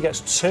Natik. He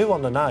gets 2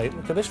 on the night.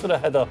 Look at this for the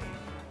header.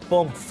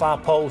 Boom, far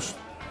post.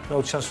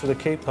 No chance for the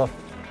keeper.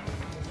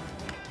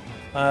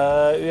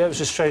 Yeah, it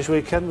was a strange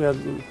weekend. We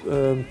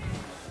had.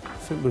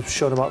 I think we've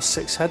shown about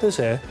 6 headers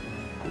here.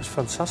 It was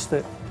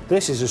fantastic.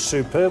 This is a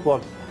superb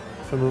one.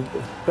 From a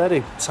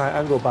very tight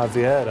angle by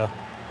Vieira.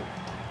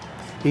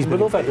 We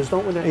love headers,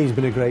 don't we, Nick? He's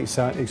been a great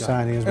signing as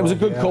well. It was a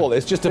good call,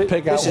 this, just to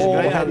pick out all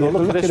the headers.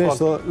 Look at this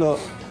one. Look.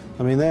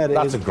 I mean, there it is.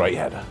 That's a great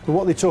header. But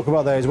what they talk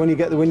about there is when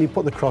you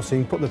put the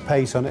crossing, put the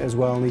pace on it as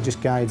well, and he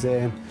just guides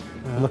it in.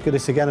 Yeah. Look at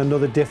this again,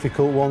 another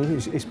difficult one.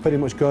 He's pretty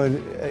much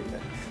going.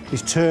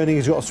 He's turning.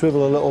 He's got to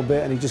swivel a little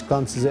bit, and he just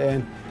glances it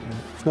in.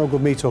 It's no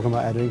good me talking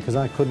about headering because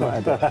I could not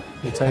head it.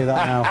 I'll tell you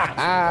that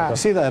now. You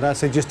see that? I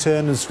say just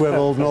turn and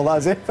swiveled and all that.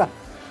 As if.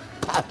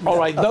 All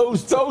right,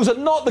 those are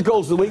not the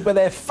goals of the week, but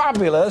they're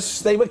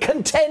fabulous. They were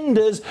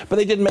contenders, but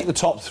they didn't make the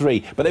top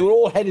 3. But they were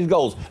all headed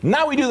goals.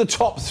 Now we do the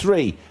top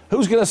 3.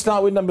 Who's going to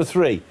start with number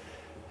 3?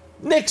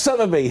 Nick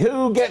Summerby.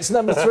 Who gets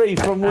number 3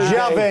 from week 8?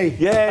 Xavi.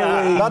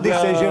 Yeah, bad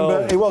decision,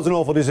 but it was an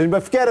awful decision.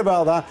 But forget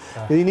about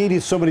that. He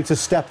needed somebody to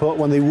step up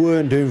when they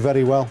weren't doing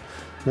very well.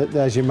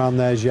 There's your man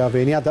there, Xavi.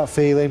 And he had that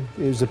feeling.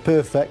 It was the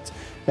perfect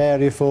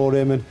area for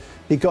him. And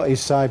he got his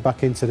side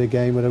back into the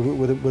game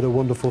with a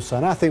wonderful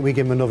sign. I think we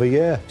give him another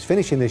year. He's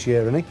finishing this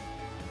year, isn't he?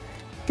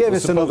 Give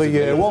us another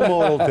year. One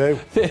more will do.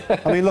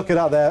 I mean, look at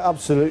that there.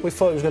 Absolutely. We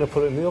thought he was going to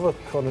put it in the other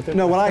corner, didn't we?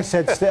 No, when I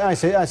said stick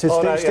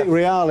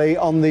Reali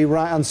on the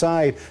right-hand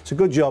side. It's a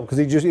good job because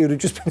he would have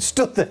just been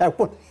stood there.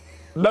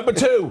 Number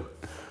 2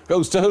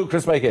 goes to who,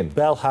 Chris Makin?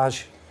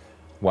 Belhaj.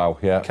 Wow,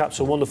 yeah. Caps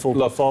a wonderful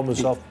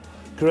performance off.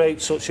 Great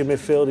touch in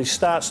midfield. He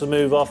starts the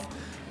move off,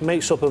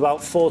 makes up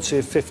about 40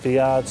 or 50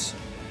 yards.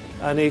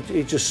 And he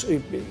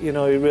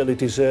really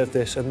deserved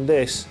this. And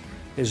this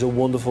is a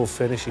wonderful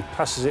finish. He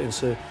passes it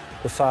into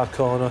the far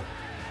corner.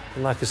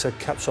 And like I said,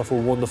 caps off a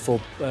wonderful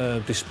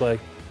display.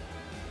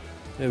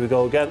 Here we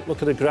go again.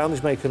 Look at the ground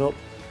he's making up.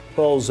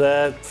 Ball's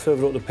there,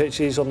 further up the pitch.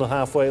 He's on the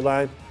halfway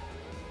line.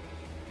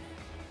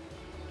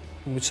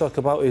 When we talk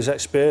about his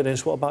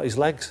experience, what about his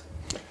legs?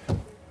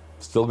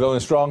 Still going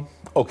strong.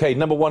 OK,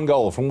 number 1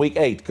 goal from week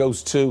 8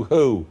 goes to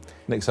who?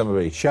 Nick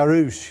Summerby.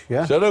 Charouche,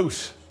 yeah?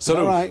 Charouche.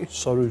 Right.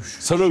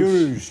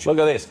 Sarouche. Look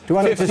at this.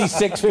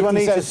 56, do I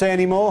need to say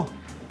any more?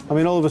 I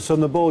mean, all of a sudden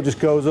the ball just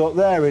goes up.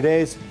 There it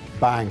is.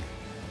 Bang.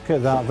 Look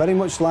at that. Very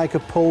much like a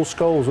Paul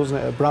Scholes,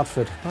 wasn't it, at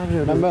Bradford?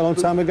 Remember a long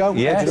time ago?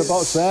 Yes. Edge of the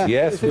box there.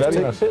 Yes,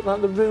 very much. A bit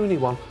like the Rooney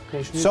one.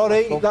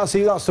 Sorry,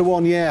 that's the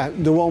one, yeah.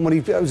 The one when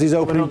it was his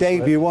opening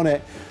debut, wasn't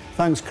it?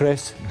 Thanks,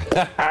 Chris.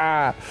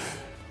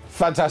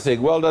 Fantastic.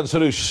 Well done,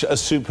 Sarouche. A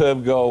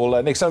superb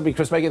goal. Nick Summerby,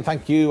 Chris Makin,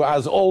 thank you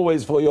as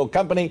always for your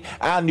company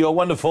and your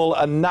wonderful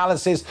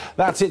analysis.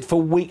 That's it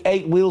for week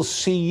 8. We'll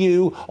see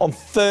you on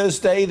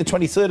Thursday, the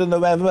 23rd of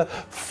November,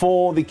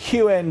 for the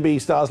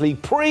QNB Stars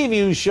League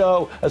preview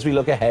show as we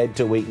look ahead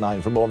to week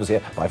 9. From all of us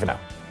here, bye for now.